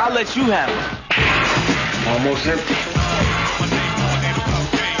remember? I'll let you have her. Almost empty.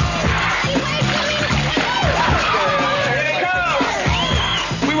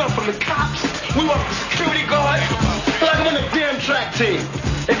 We went from the cops, we went from security guards, like I'm on the damn track team.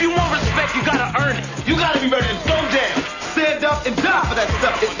 If you want respect, you gotta earn it. You gotta be ready to throw down, stand up, and die for that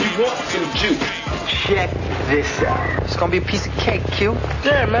stuff if you want some juice. Check this out. It's gonna be a piece of cake, Q.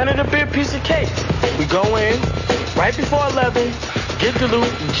 Yeah, man, it'll be a piece of cake. We go in right before 11, get the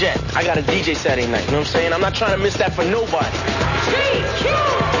loot, and jet. I got a DJ Saturday night, you know what I'm saying? I'm not trying to miss that for nobody.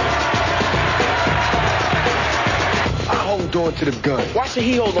 I hold on to the gun? Why should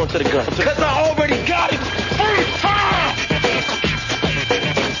he hold on to the gun? Because I already got it first time!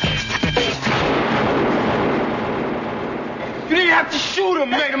 You didn't have to shoot him,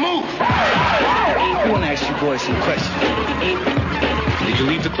 made a move. I want to ask you boys some questions. Did you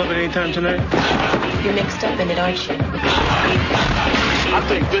leave the club at any time tonight? You're mixed up in it, aren't you? I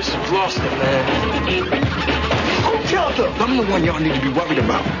think Bishop lost it, man. Who killed him? I'm the one y'all need to be worried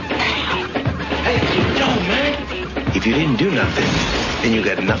about. Hey, yo, man. If you didn't do nothing, then you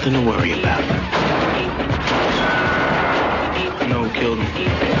got nothing to worry about. I know who killed him.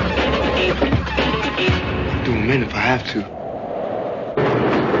 I'll do him in if I have to.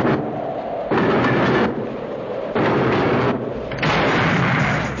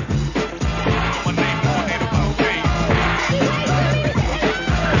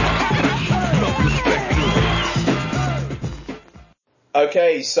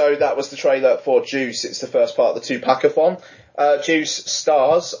 Okay, so that was the trailer for Juice. It's the first part of the two-packathon. Juice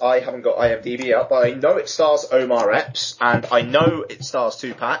stars, I haven't got IMDb up, but I know it stars Omar Epps, and I know it stars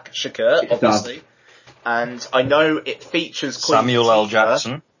Tupac Shakur, obviously. And I know it features Queen Samuel L. Latifah,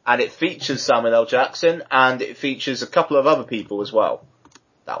 Jackson. and it features Samuel L. Jackson, and it features a couple of other people as well.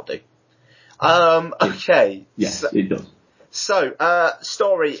 That'll do. Okay. Yes, it does. So,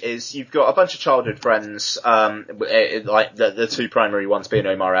 story is you've got a bunch of childhood friends, like the two primary ones being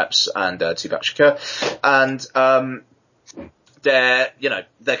Omar Epps and Tupac Shakur, and they're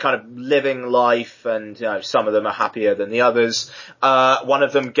kind of living life, and some of them are happier than the others. One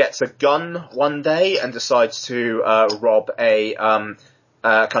of them gets a gun one day and decides to rob a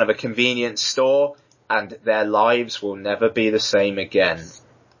kind of a convenience store, and their lives will never be the same again.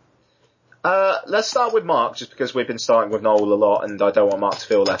 Let's start with Mark, just because we've been starting with Noel a lot, and I don't want Mark to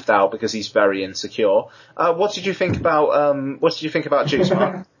feel left out because he's very insecure. What did you think about Juice,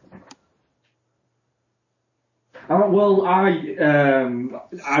 Mark? Well, I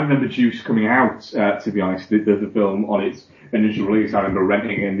remember Juice coming out. To be honest, the film on its initial release, I remember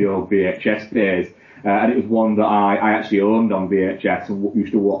renting it in the old VHS days. And it was one that I actually owned on VHS and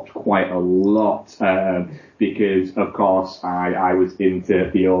used to watch quite a lot, because of course I was into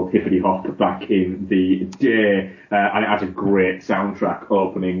the old hippity hop back in the day, and it had a great soundtrack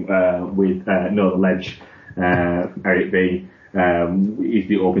opening, with, No The Ledge, Eric B. Is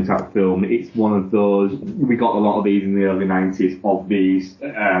the opening type of film. It's one of those, we got a lot of these in the early 90s, of these,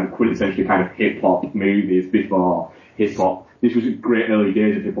 quintessentially kind of hip hop movies before hip hop. This was a great early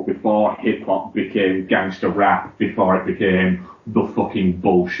days of hip hop, before hip hop became gangster rap, before it became the fucking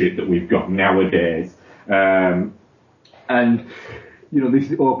bullshit that we've got nowadays. And, this is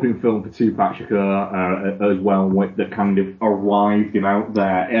the opening film for Tupac Shakur, as well, that kind of arrived him out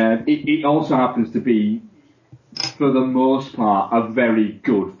there. It also happens to be, for the most part, a very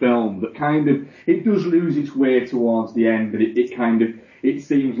good film that kind of, it does lose its way towards the end, but it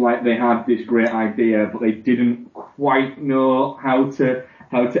seems like they had this great idea, but they didn't quite know how to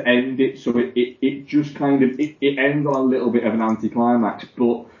end it, so it just kind of, it ends on a little bit of an anticlimax,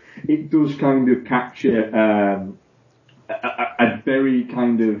 but it does kind of capture a very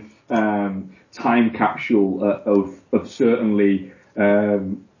kind of time capsule of certainly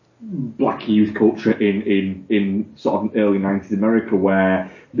black youth culture in sort of early 90s America, where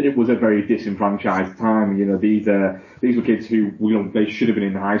it was a very disenfranchised time. These were kids who, they should have been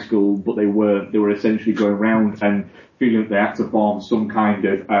in high school, but they were essentially going around and feeling that they had to form some kind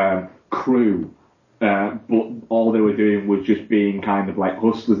of crew, but all they were doing was just being kind of like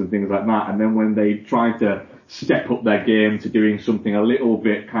hustlers and things like that. And then when they tried to step up their game to doing something a little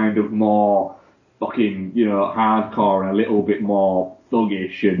bit kind of more fucking, hardcore and a little bit more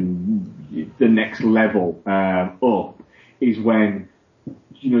thuggish and the next level up, is when,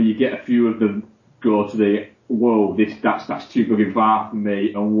 you get a few of them go to the, whoa, that's too fucking far for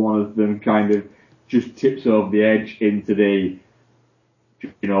me, and one of them kind of just tips over the edge into the,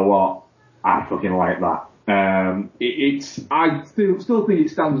 you know what, I fucking like that. I still think it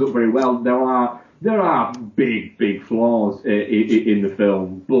stands up very well. There are big flaws in the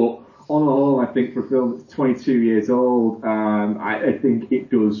film, but on the whole, I think for a film that's 22 years old, I think it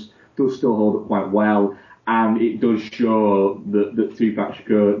does still hold up quite well, and it does show that Tupac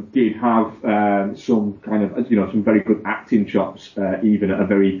Shakur did have some kind of, some very good acting chops, even at a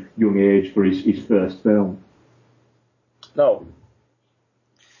very young age for his first film. No.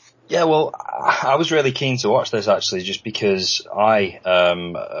 Yeah, well, I was really keen to watch this actually, just because I,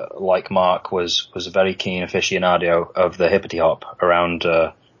 like Mark, was a very keen aficionado of the hippity hop around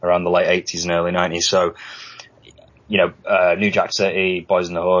the late 80s and early 90s. So, New Jack City, Boys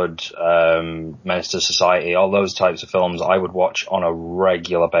in the Hood, Menace to Society, all those types of films I would watch on a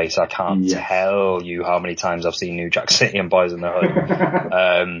regular basis. I can't tell you how many times I've seen New Jack City and Boys in the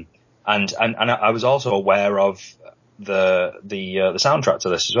Hood. And I was also aware of the soundtrack to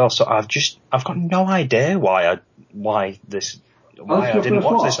this as well. So I've got no idea why I didn't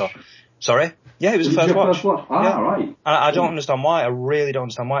watch this. Sorry? Yeah, it was the first watch. Right. I don't understand why. I really don't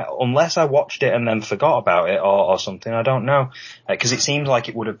understand why. Unless I watched it and then forgot about it or something. I don't know. Because it seems like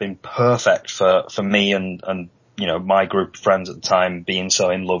it would have been perfect for me and my group of friends at the time, being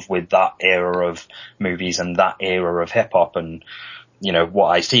so in love with that era of movies and that era of hip hop, and what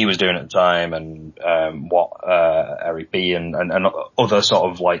Ice-T was doing at the time, and what Eric B and other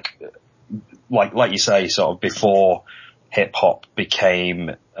sort of like you say, sort of before hip hop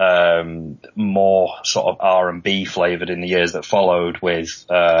became more sort of R&B flavored in the years that followed, with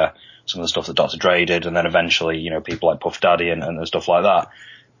some of the stuff that Dr. Dre did, and then eventually people like Puff Daddy and stuff like that.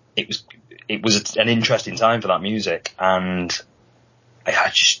 It was an interesting time for that music, and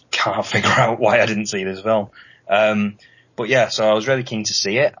I just can't figure out why I didn't see this film. But yeah, so I was really keen to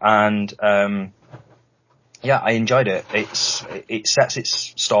see it, and I enjoyed it. It sets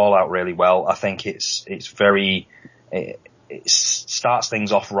its stall out really well. I think it starts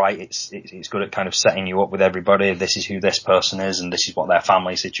things off right. It's good at kind of setting you up with everybody. This is who this person is, and this is what their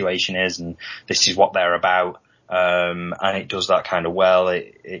family situation is, and this is what they're about. And it does that kind of well.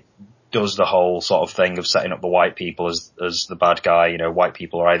 It does the whole sort of thing of setting up the white people as the bad guy. White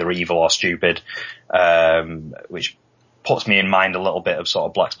people are either evil or stupid, which puts me in mind a little bit of sort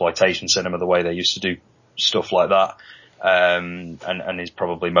of blaxploitation cinema, the way they used to do stuff like that. And is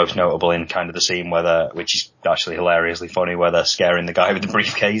probably most notable in kind of the scene which is actually hilariously funny, where they're scaring the guy with the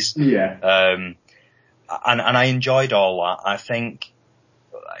briefcase. Yeah. And I enjoyed all that. I think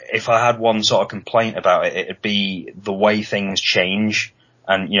if I had one sort of complaint about it, it'd be the way things change.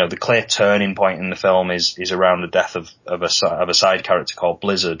 And, the clear turning point in the film is around the death of a side character called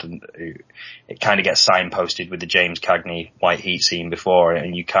Blizzard. And it kind of gets signposted with the James Cagney White Heat scene before,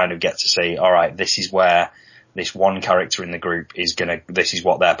 and you kind of get to see, all right, this is where this one character in the group this is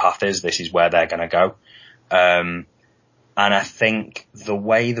what their path is, this is where they're gonna go. And I think the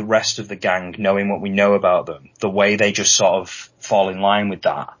way the rest of the gang, knowing what we know about them, the way they just sort of fall in line with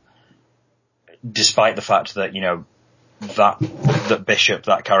that, despite the fact that, that Bishop,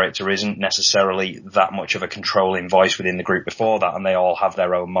 that character, isn't necessarily that much of a controlling voice within the group before that, and they all have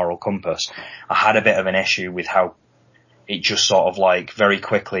their own moral compass. I had a bit of an issue with how it just sort of like, very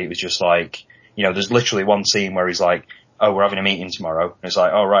quickly, it was just like, there's literally one scene where he's like, oh, we're having a meeting tomorrow. And it's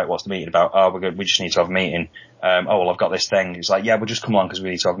like, oh, right, what's the meeting about? Oh, we're good. We just need to have a meeting. Oh, well, I've got this thing. He's like, yeah, we'll just come along because we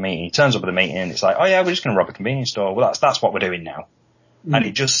need to have a meeting. He turns up at the meeting, and it's like, oh yeah, we're just going to rob a convenience store. Well, that's what we're doing now. And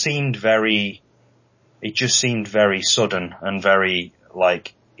it just seemed very sudden and very,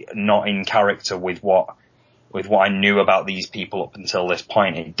 like, not in character with what I knew about these people up until this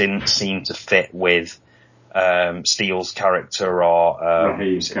point. It didn't seem to fit with Steele's character or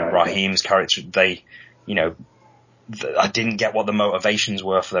Raheem's character. They, I didn't get what the motivations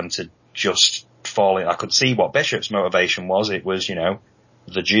were for them to just fall in. I could see what Bishop's motivation was. It was,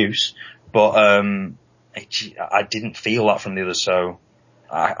 the juice. But I didn't feel that from the others, so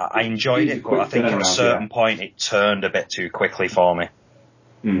I enjoyed it, but I think at a certain point it turned a bit too quickly for me.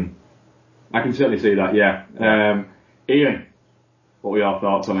 I can certainly see that, yeah. Ian, what were your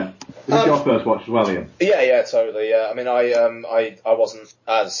thoughts on it? Was this your first watch as well, Ian? Yeah, totally. Yeah, I mean, I wasn't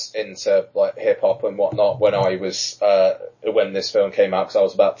as into like hip hop and whatnot when I was when this film came out, because I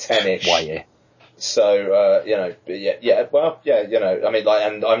was about 10ish. Why, yeah. So I mean, like,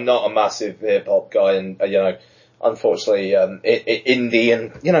 and I'm not a massive hip hop guy, and unfortunately, indie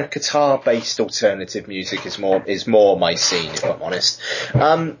and guitar-based alternative music is more my scene, if I'm honest.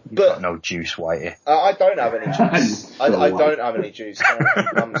 But got no juice, Whitey. I don't have any juice. I don't have any juice.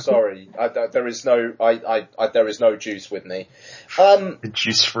 I'm sorry. There is no juice with me.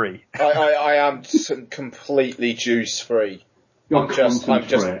 Juice free. I am completely juice free. I'm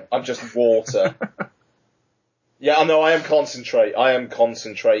just water. Yeah, I know. I am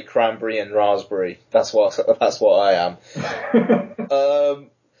concentrate, cranberry and raspberry. That's what I am.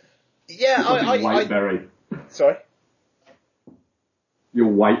 White berry. Sorry. You're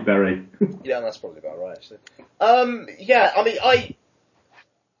white berry. Yeah, that's probably about right, actually. I mean,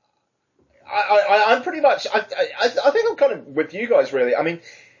 I'm pretty much. I think I'm kind of with you guys, really. I mean,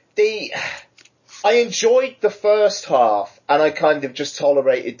 I enjoyed the first half, and I kind of just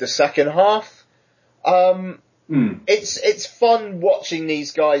tolerated the second half. It's fun watching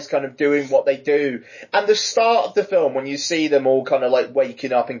these guys kind of doing what they do. And the start of the film, when you see them all kind of like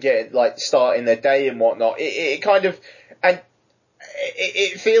waking up and getting like starting their day and whatnot, it kind of, and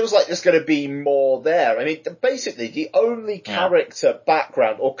it feels like there's going to be more there. I mean, basically the only character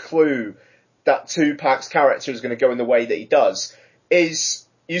background or clue that Tupac's character is going to go in the way that he does is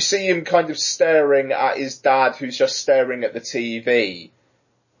you see him kind of staring at his dad who's just staring at the TV.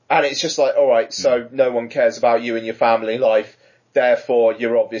 And it's just like, alright, so no one cares about you and your family life, therefore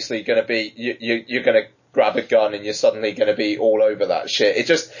you're obviously gonna be, you're gonna grab a gun and you're suddenly gonna be all over that shit. It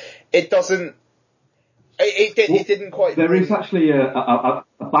didn't quite... There is actually a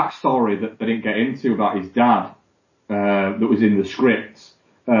backstory that they didn't get into about his dad, that was in the script,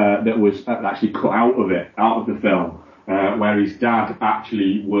 that was actually cut out of the film, where his dad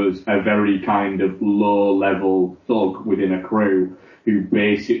actually was a very kind of low-level thug within a crew, who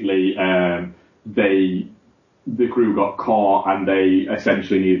basically, the crew got caught and they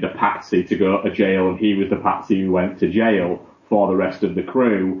essentially needed a patsy to go to jail, and he was the patsy who went to jail for the rest of the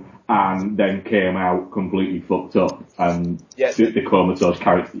crew and then came out completely fucked up and the comatose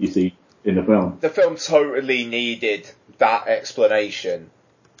character that you see in the film. The film totally needed that explanation.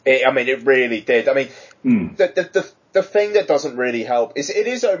 It really did. I mean, the thing that doesn't really help is it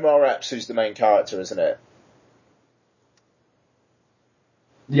is Omar Epps who's the main character, isn't it?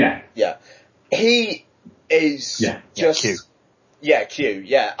 Yeah. Yeah. He is just... Q. Yeah, Q,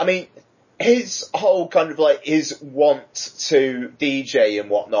 yeah. I mean, his whole kind of like, his want to DJ and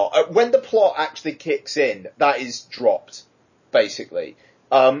whatnot, when the plot actually kicks in, that is dropped, basically.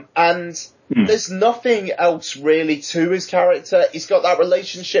 There's nothing else really to his character. He's got that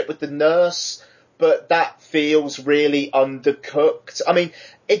relationship with the nurse, but that feels really undercooked. I mean,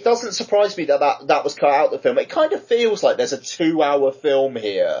 it doesn't surprise me that was cut out of the film. It kind of feels like there's a 2-hour film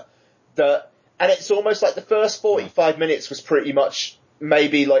here and it's almost like the first 45 minutes was pretty much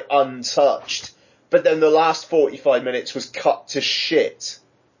maybe like untouched, but then the last 45 minutes was cut to shit.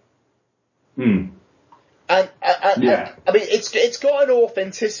 And I mean, it's got an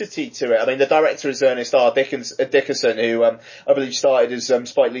authenticity to it. I mean, the director is Ernest R. Dickerson, who I believe started as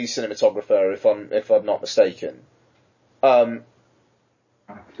Spike Lee's cinematographer, if I'm not mistaken. I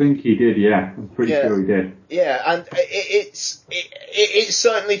think he did, yeah. I'm pretty sure he did. Yeah, and it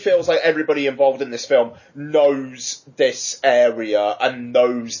certainly feels like everybody involved in this film knows this area and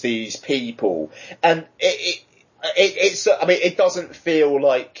knows these people. And it doesn't feel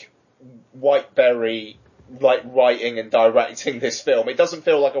like Whiteberry like writing and directing this film. It doesn't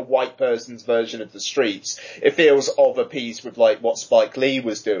feel like a white person's version of The Streets. It feels of a piece with like what Spike Lee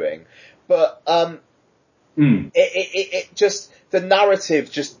was doing. But it just, the narrative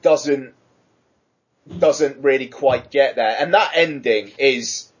just doesn't really quite get there. And that ending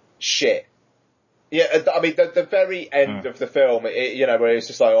is shit. Yeah, I mean, the very end of the film, where it's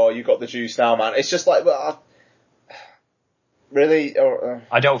just like, oh, you got the juice now, man. It's just like, well, really?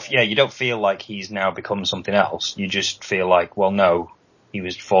 You don't feel like he's now become something else. You just feel like, well, no, he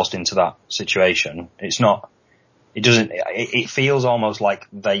was forced into that situation. It feels almost like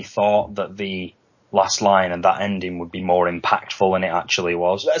they thought that the last line and that ending would be more impactful than it actually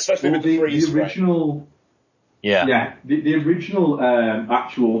was. Especially with the original... Yeah. The original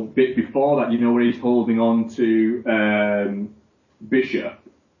actual bit before that, where he's holding on to Bishop,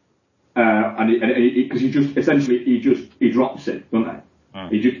 because he drops it, doesn't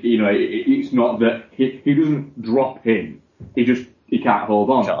he? He just, it's not that he doesn't drop him. He can't hold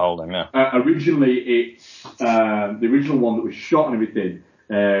on. Can't hold him, yeah. Originally, it's the original one that was shot and everything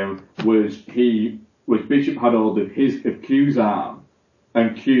was Bishop had hold of Q's arm,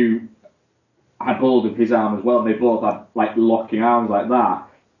 and Q had hold of his arm as well, and they both had like locking arms like that.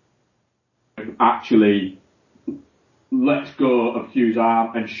 Actually lets go of Q's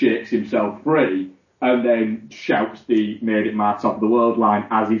arm and shakes himself free, and then shouts the "Made it my top of the world" line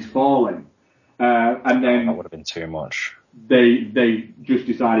as he's falling. And then that would have been too much. They just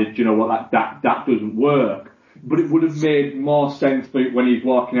decided, you know what, that doesn't work. But it would have made more sense when he's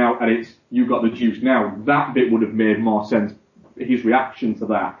walking out and it's "You got the juice now." That bit would have made more sense. His reaction to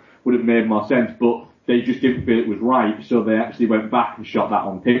that would have made more sense, but they just didn't feel it was right, so they actually went back and shot that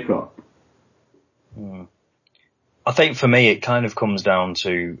on pickup. I think for me it kind of comes down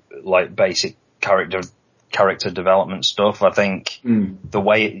to like basic character development stuff. I think the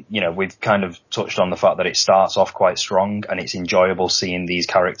way, we've kind of touched on the fact that it starts off quite strong and it's enjoyable seeing these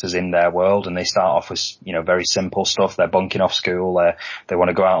characters in their world, and they start off with, very simple stuff. They're bunking off school, they want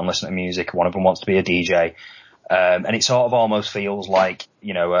to go out and listen to music, one of them wants to be a DJ. And it sort of almost feels like,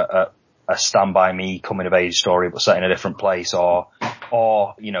 a Stand By Me coming of age story, but set in a different place, or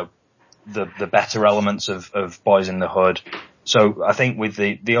the better elements of Boys in the Hood. So I think with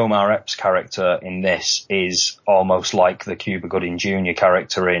the Omar Epps character in this is almost like the Cuba Gooding Jr.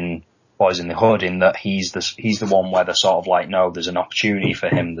 character in Boys in the Hood, in that he's the one where they're sort of like, no, there's an opportunity for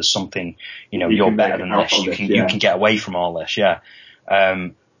him. There's something, you're better than this. You can get away from all this, yeah.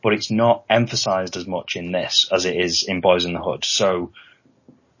 But it's not emphasized as much in this as it is in Boys in the Hood. So,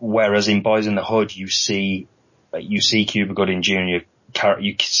 whereas in Boys in the Hood, you see Cuba Gooding Jr.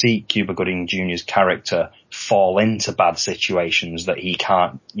 You see Cuba Gooding Jr.'s character fall into bad situations that he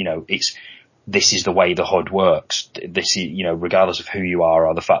can't, this is the way the Hood works. This is, regardless of who you are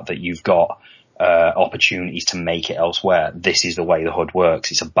or the fact that you've got opportunities to make it elsewhere, this is the way the Hood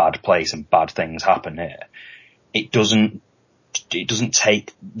works. It's a bad place and bad things happen here.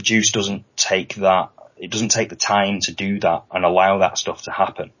 Juice doesn't take the time to do that and allow that stuff to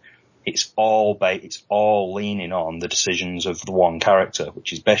happen. It's all leaning on the decisions of the one character,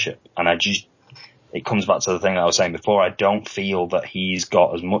 which is Bishop. And it comes back to the thing that I was saying before. I don't feel that he's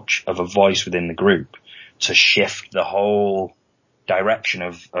got as much of a voice within the group to shift the whole direction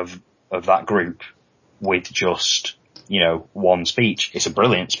of that group with just, one speech. It's a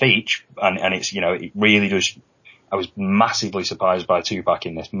brilliant speech, and it's, it really does. I was massively surprised by Tupac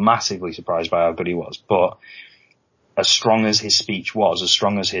in this, massively surprised by how good he was, but as strong as his speech was, as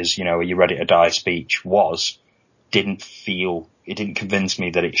strong as his, are you ready to die speech was, it didn't convince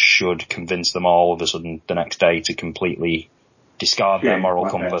me that it should convince them all of a sudden the next day to completely discard their moral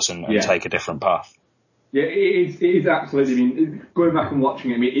compass and take a different path. Yeah, it is absolutely. I mean, going back and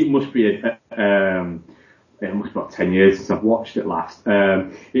watching it, it must be it must be about 10 years since I've watched it last.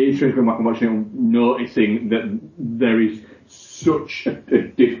 It is strange going back and watching it and noticing that there is such a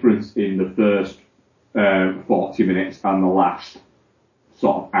difference in the first 40 minutes and the last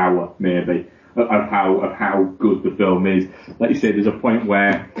sort of hour, maybe, of how good the film is. Like you say, there's a point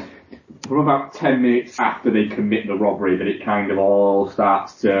where from about 10 minutes after they commit the robbery that it kind of all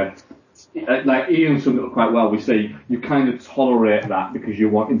starts to, like Ian summed it up quite well. We say you kind of tolerate that because you're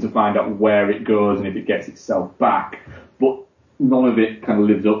wanting to find out where it goes and if it gets itself back, but none of it kind of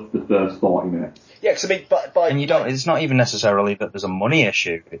lives up to the first 40 minutes. Yeah, because it's not even necessarily that there's a money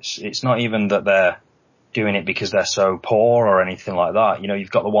issue. It's not even that they're doing it because they're so poor or anything like that.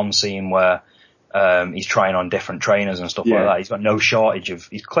 You've got the one scene where he's trying on different trainers and stuff like that. He's got no shortage of.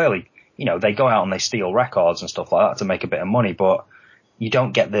 He's clearly, they go out and they steal records and stuff like that to make a bit of money, but you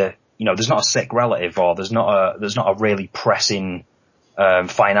don't get the. There's not a sick relative or there's not a really pressing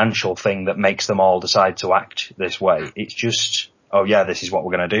financial thing that makes them all decide to act this way. It's just, oh yeah, this is what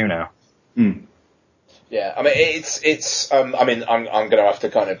we're going to do now. Mm. Yeah, it's I'm going to have to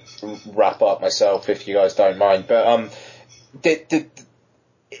kind of wrap up myself if you guys don't mind, but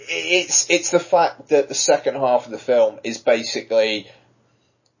it's the fact that the second half of the film is basically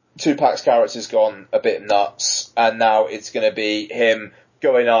Tupac's character's gone a bit nuts, and now it's going to be him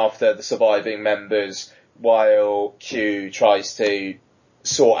going after the surviving members while Q tries to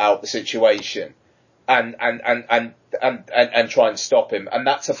sort out the situation and try and stop him, and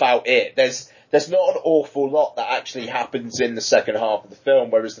that's about it. There's not an awful lot that actually happens in the second half of the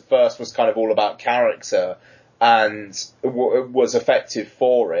film, whereas the first was kind of all about character and was effective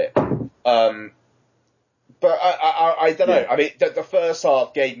for it. But I don't know. The first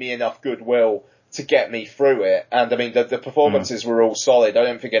half gave me enough goodwill to get me through it, and the performances were all solid. I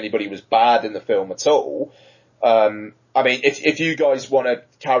don't think anybody was bad in the film at all. If you guys want to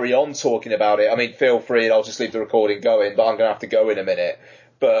carry on talking about it, feel free, and I'll just leave the recording going, but I'm going to have to go in a minute.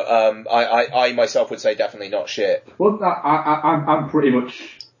 But I myself would say definitely not shit. Well, I'm pretty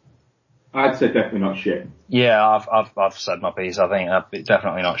much. I'd say definitely not shit. Yeah, I've said my piece. I think it's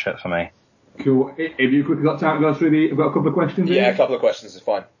definitely not shit for me. Cool. Have you quickly got time to go through I've got a couple of questions. Yeah, a couple of questions is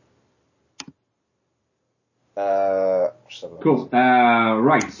fine. Cool.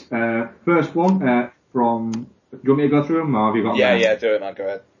 Right. First one from. Do you want me to go through them, or have you got? Yeah, do it, man. Go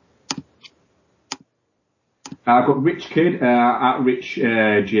ahead. I've got Rich Kid, at Rich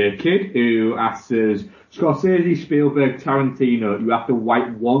J Kid, who asks us, Scorsese, Spielberg, Tarantino, you have to wipe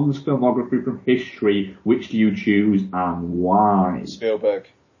one's filmography from history, which do you choose and why? Spielberg.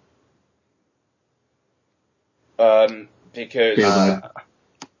 Because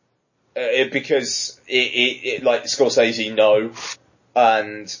like Scorsese, no,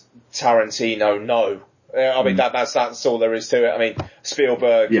 and Tarantino, no. That's all there is to it.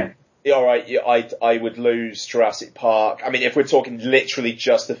 Spielberg. Yeah. All right, I would lose Jurassic Park. If we're talking literally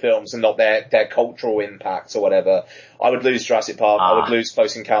just the films and not their cultural impact or whatever, I would lose Jurassic Park. I would lose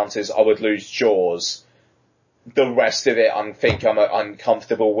Close Encounters. I would lose Jaws. The rest of it, I'm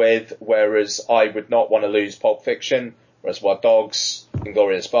comfortable with. Whereas I would not want to lose Pulp Fiction, Reservoir Dogs,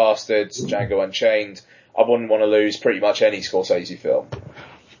 Inglourious Bastards, Django Unchained. I wouldn't want to lose pretty much any Scorsese film.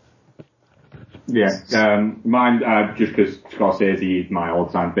 Yeah, mine, just because Scorsese is my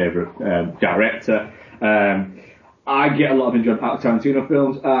all-time favourite director. I get a lot of enjoyment out of Tarantino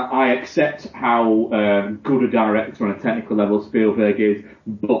films. I accept how good a director on a technical level Spielberg is,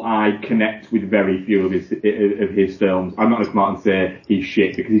 but I connect with very few of his films. I'm not going to come out and say he's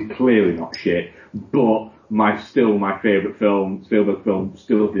shit, because he's clearly not shit, but my favourite film, Spielberg film,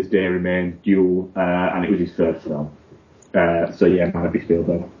 still to this day remains Duel, and it was his first film. So yeah, might be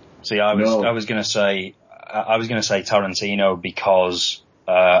Spielberg. See, I was going to say Tarantino because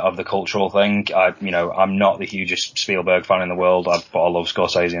of the cultural thing. I'm not the hugest Spielberg fan in the world, but I love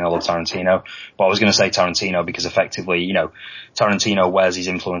Scorsese and I love Tarantino. But I was going to say Tarantino because effectively, Tarantino wears his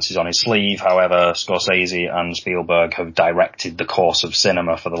influences on his sleeve. However, Scorsese and Spielberg have directed the course of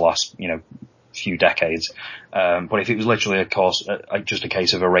cinema for the last, few decades. But if it was literally just a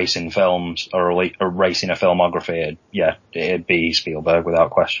case of erasing films or erasing a filmography, it'd be Spielberg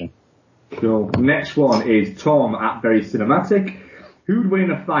without question. Cool. Next one is Tom at Very Cinematic. Who'd win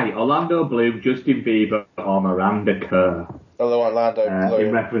in a fight, Orlando Bloom, Justin Bieber, or Miranda Kerr? Orlando Bloom.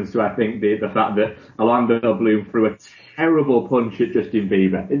 In reference to, I think, the fact that Orlando Bloom threw a terrible punch at Justin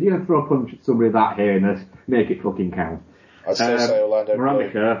Bieber. If you're going to throw a punch at somebody that heinous, make it fucking count. I'd still say Orlando Miranda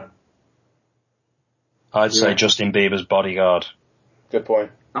Bloom. Kerr. I'd say Justin Bieber's Bodyguard. Good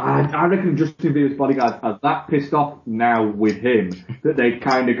point. I reckon Justin Bieber's Bodyguard are that pissed off now with him that they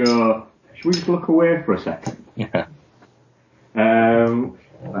kind of go, should we just look away for a second? Yeah.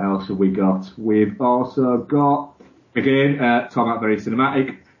 What else have we got? We've also got, again, Tom at Very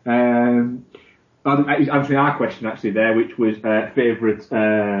Cinematic. Answering our question actually there, which was favourite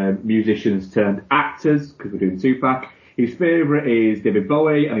musicians turned actors, because we're doing Tupac. His favourite is David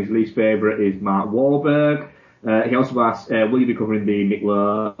Bowie, and his least favourite is Mark Wahlberg. He also asked, will you be covering the Nick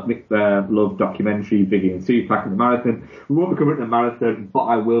Love documentary, Biggie and Tupac in the marathon? We won't be covering it in the marathon, but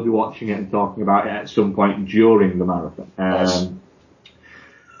I will be watching it and talking about it at some point during the marathon. Nice.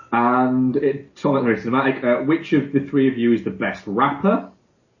 And Tom at Very Cinematic, which of the three of you is the best rapper?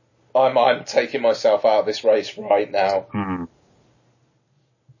 I'm taking myself out of this race right now.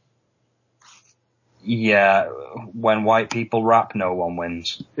 Yeah, when white people rap, no one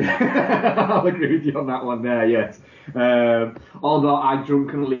wins. I'll agree with you on that one there, yes. Although I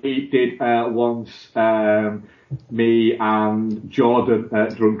drunkenly did once, me and Jordan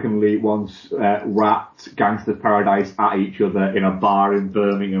drunkenly once rapped Gangster's Paradise at each other in a bar in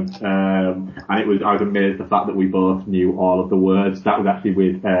Birmingham, and I was amazed at the fact that we both knew all of the words. That was actually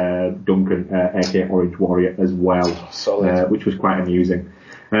with Duncan, aka Orange Warrior, as well, which was quite amusing.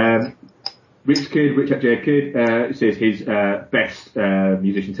 Rich at J Kid says his best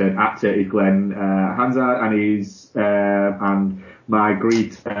musician turned actor is Glenn Hansard, and my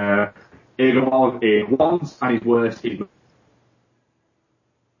great Egomog is once, and his worst is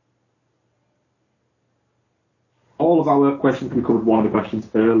all of our questions. We covered one of the questions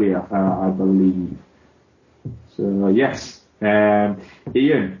earlier, I believe. So yes,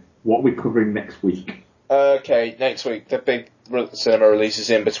 Ian, what are we covering next week? Okay, next week the big cinema releases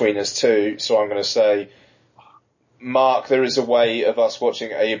in between us two, so I'm going to say, Mark, there is a way of us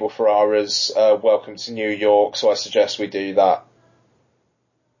watching Abel Ferrara's Welcome to New York, so I suggest we do that.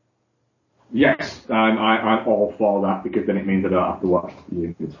 Yes, I'm all for that, because then it means I don't have to watch the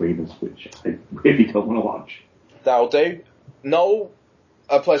In Between Us, which I really don't want to watch. That'll do. Noel,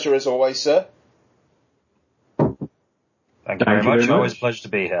 a pleasure as always, sir. Thank you very much. Always a pleasure to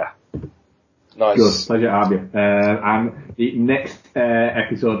be here. Nice. Good, pleasure to have you. And the next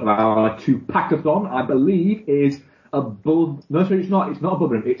episode of our Two-Packathon, I believe, is above... No, sorry, it's not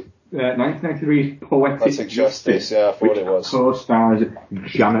above them. It's 1993's Poetic Justice, yeah, I thought it was. Co-stars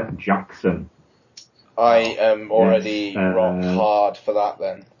Janet Jackson. I am already rock hard for that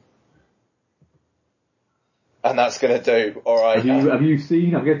then. And that's going to do, alright. Have you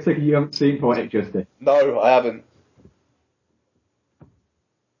seen... I'm going to take you haven't seen Poetic Justice. No, I haven't.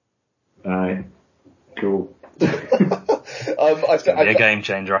 Right. Cool. It's going to be a game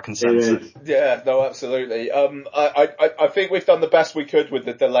changer, I can sense it. Yeah, no, absolutely. I think we've done the best we could with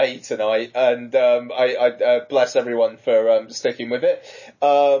the delay tonight, and I bless everyone for sticking with it.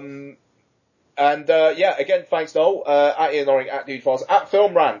 Again, thanks Noel, at Ian Loring, at Dude Files, at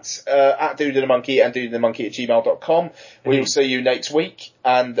Film Rant, at Dude and the Monkey, and dudeandthemonkey@gmail.com. We will see you next week,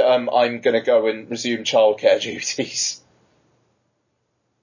 and I'm going to go and resume childcare duties.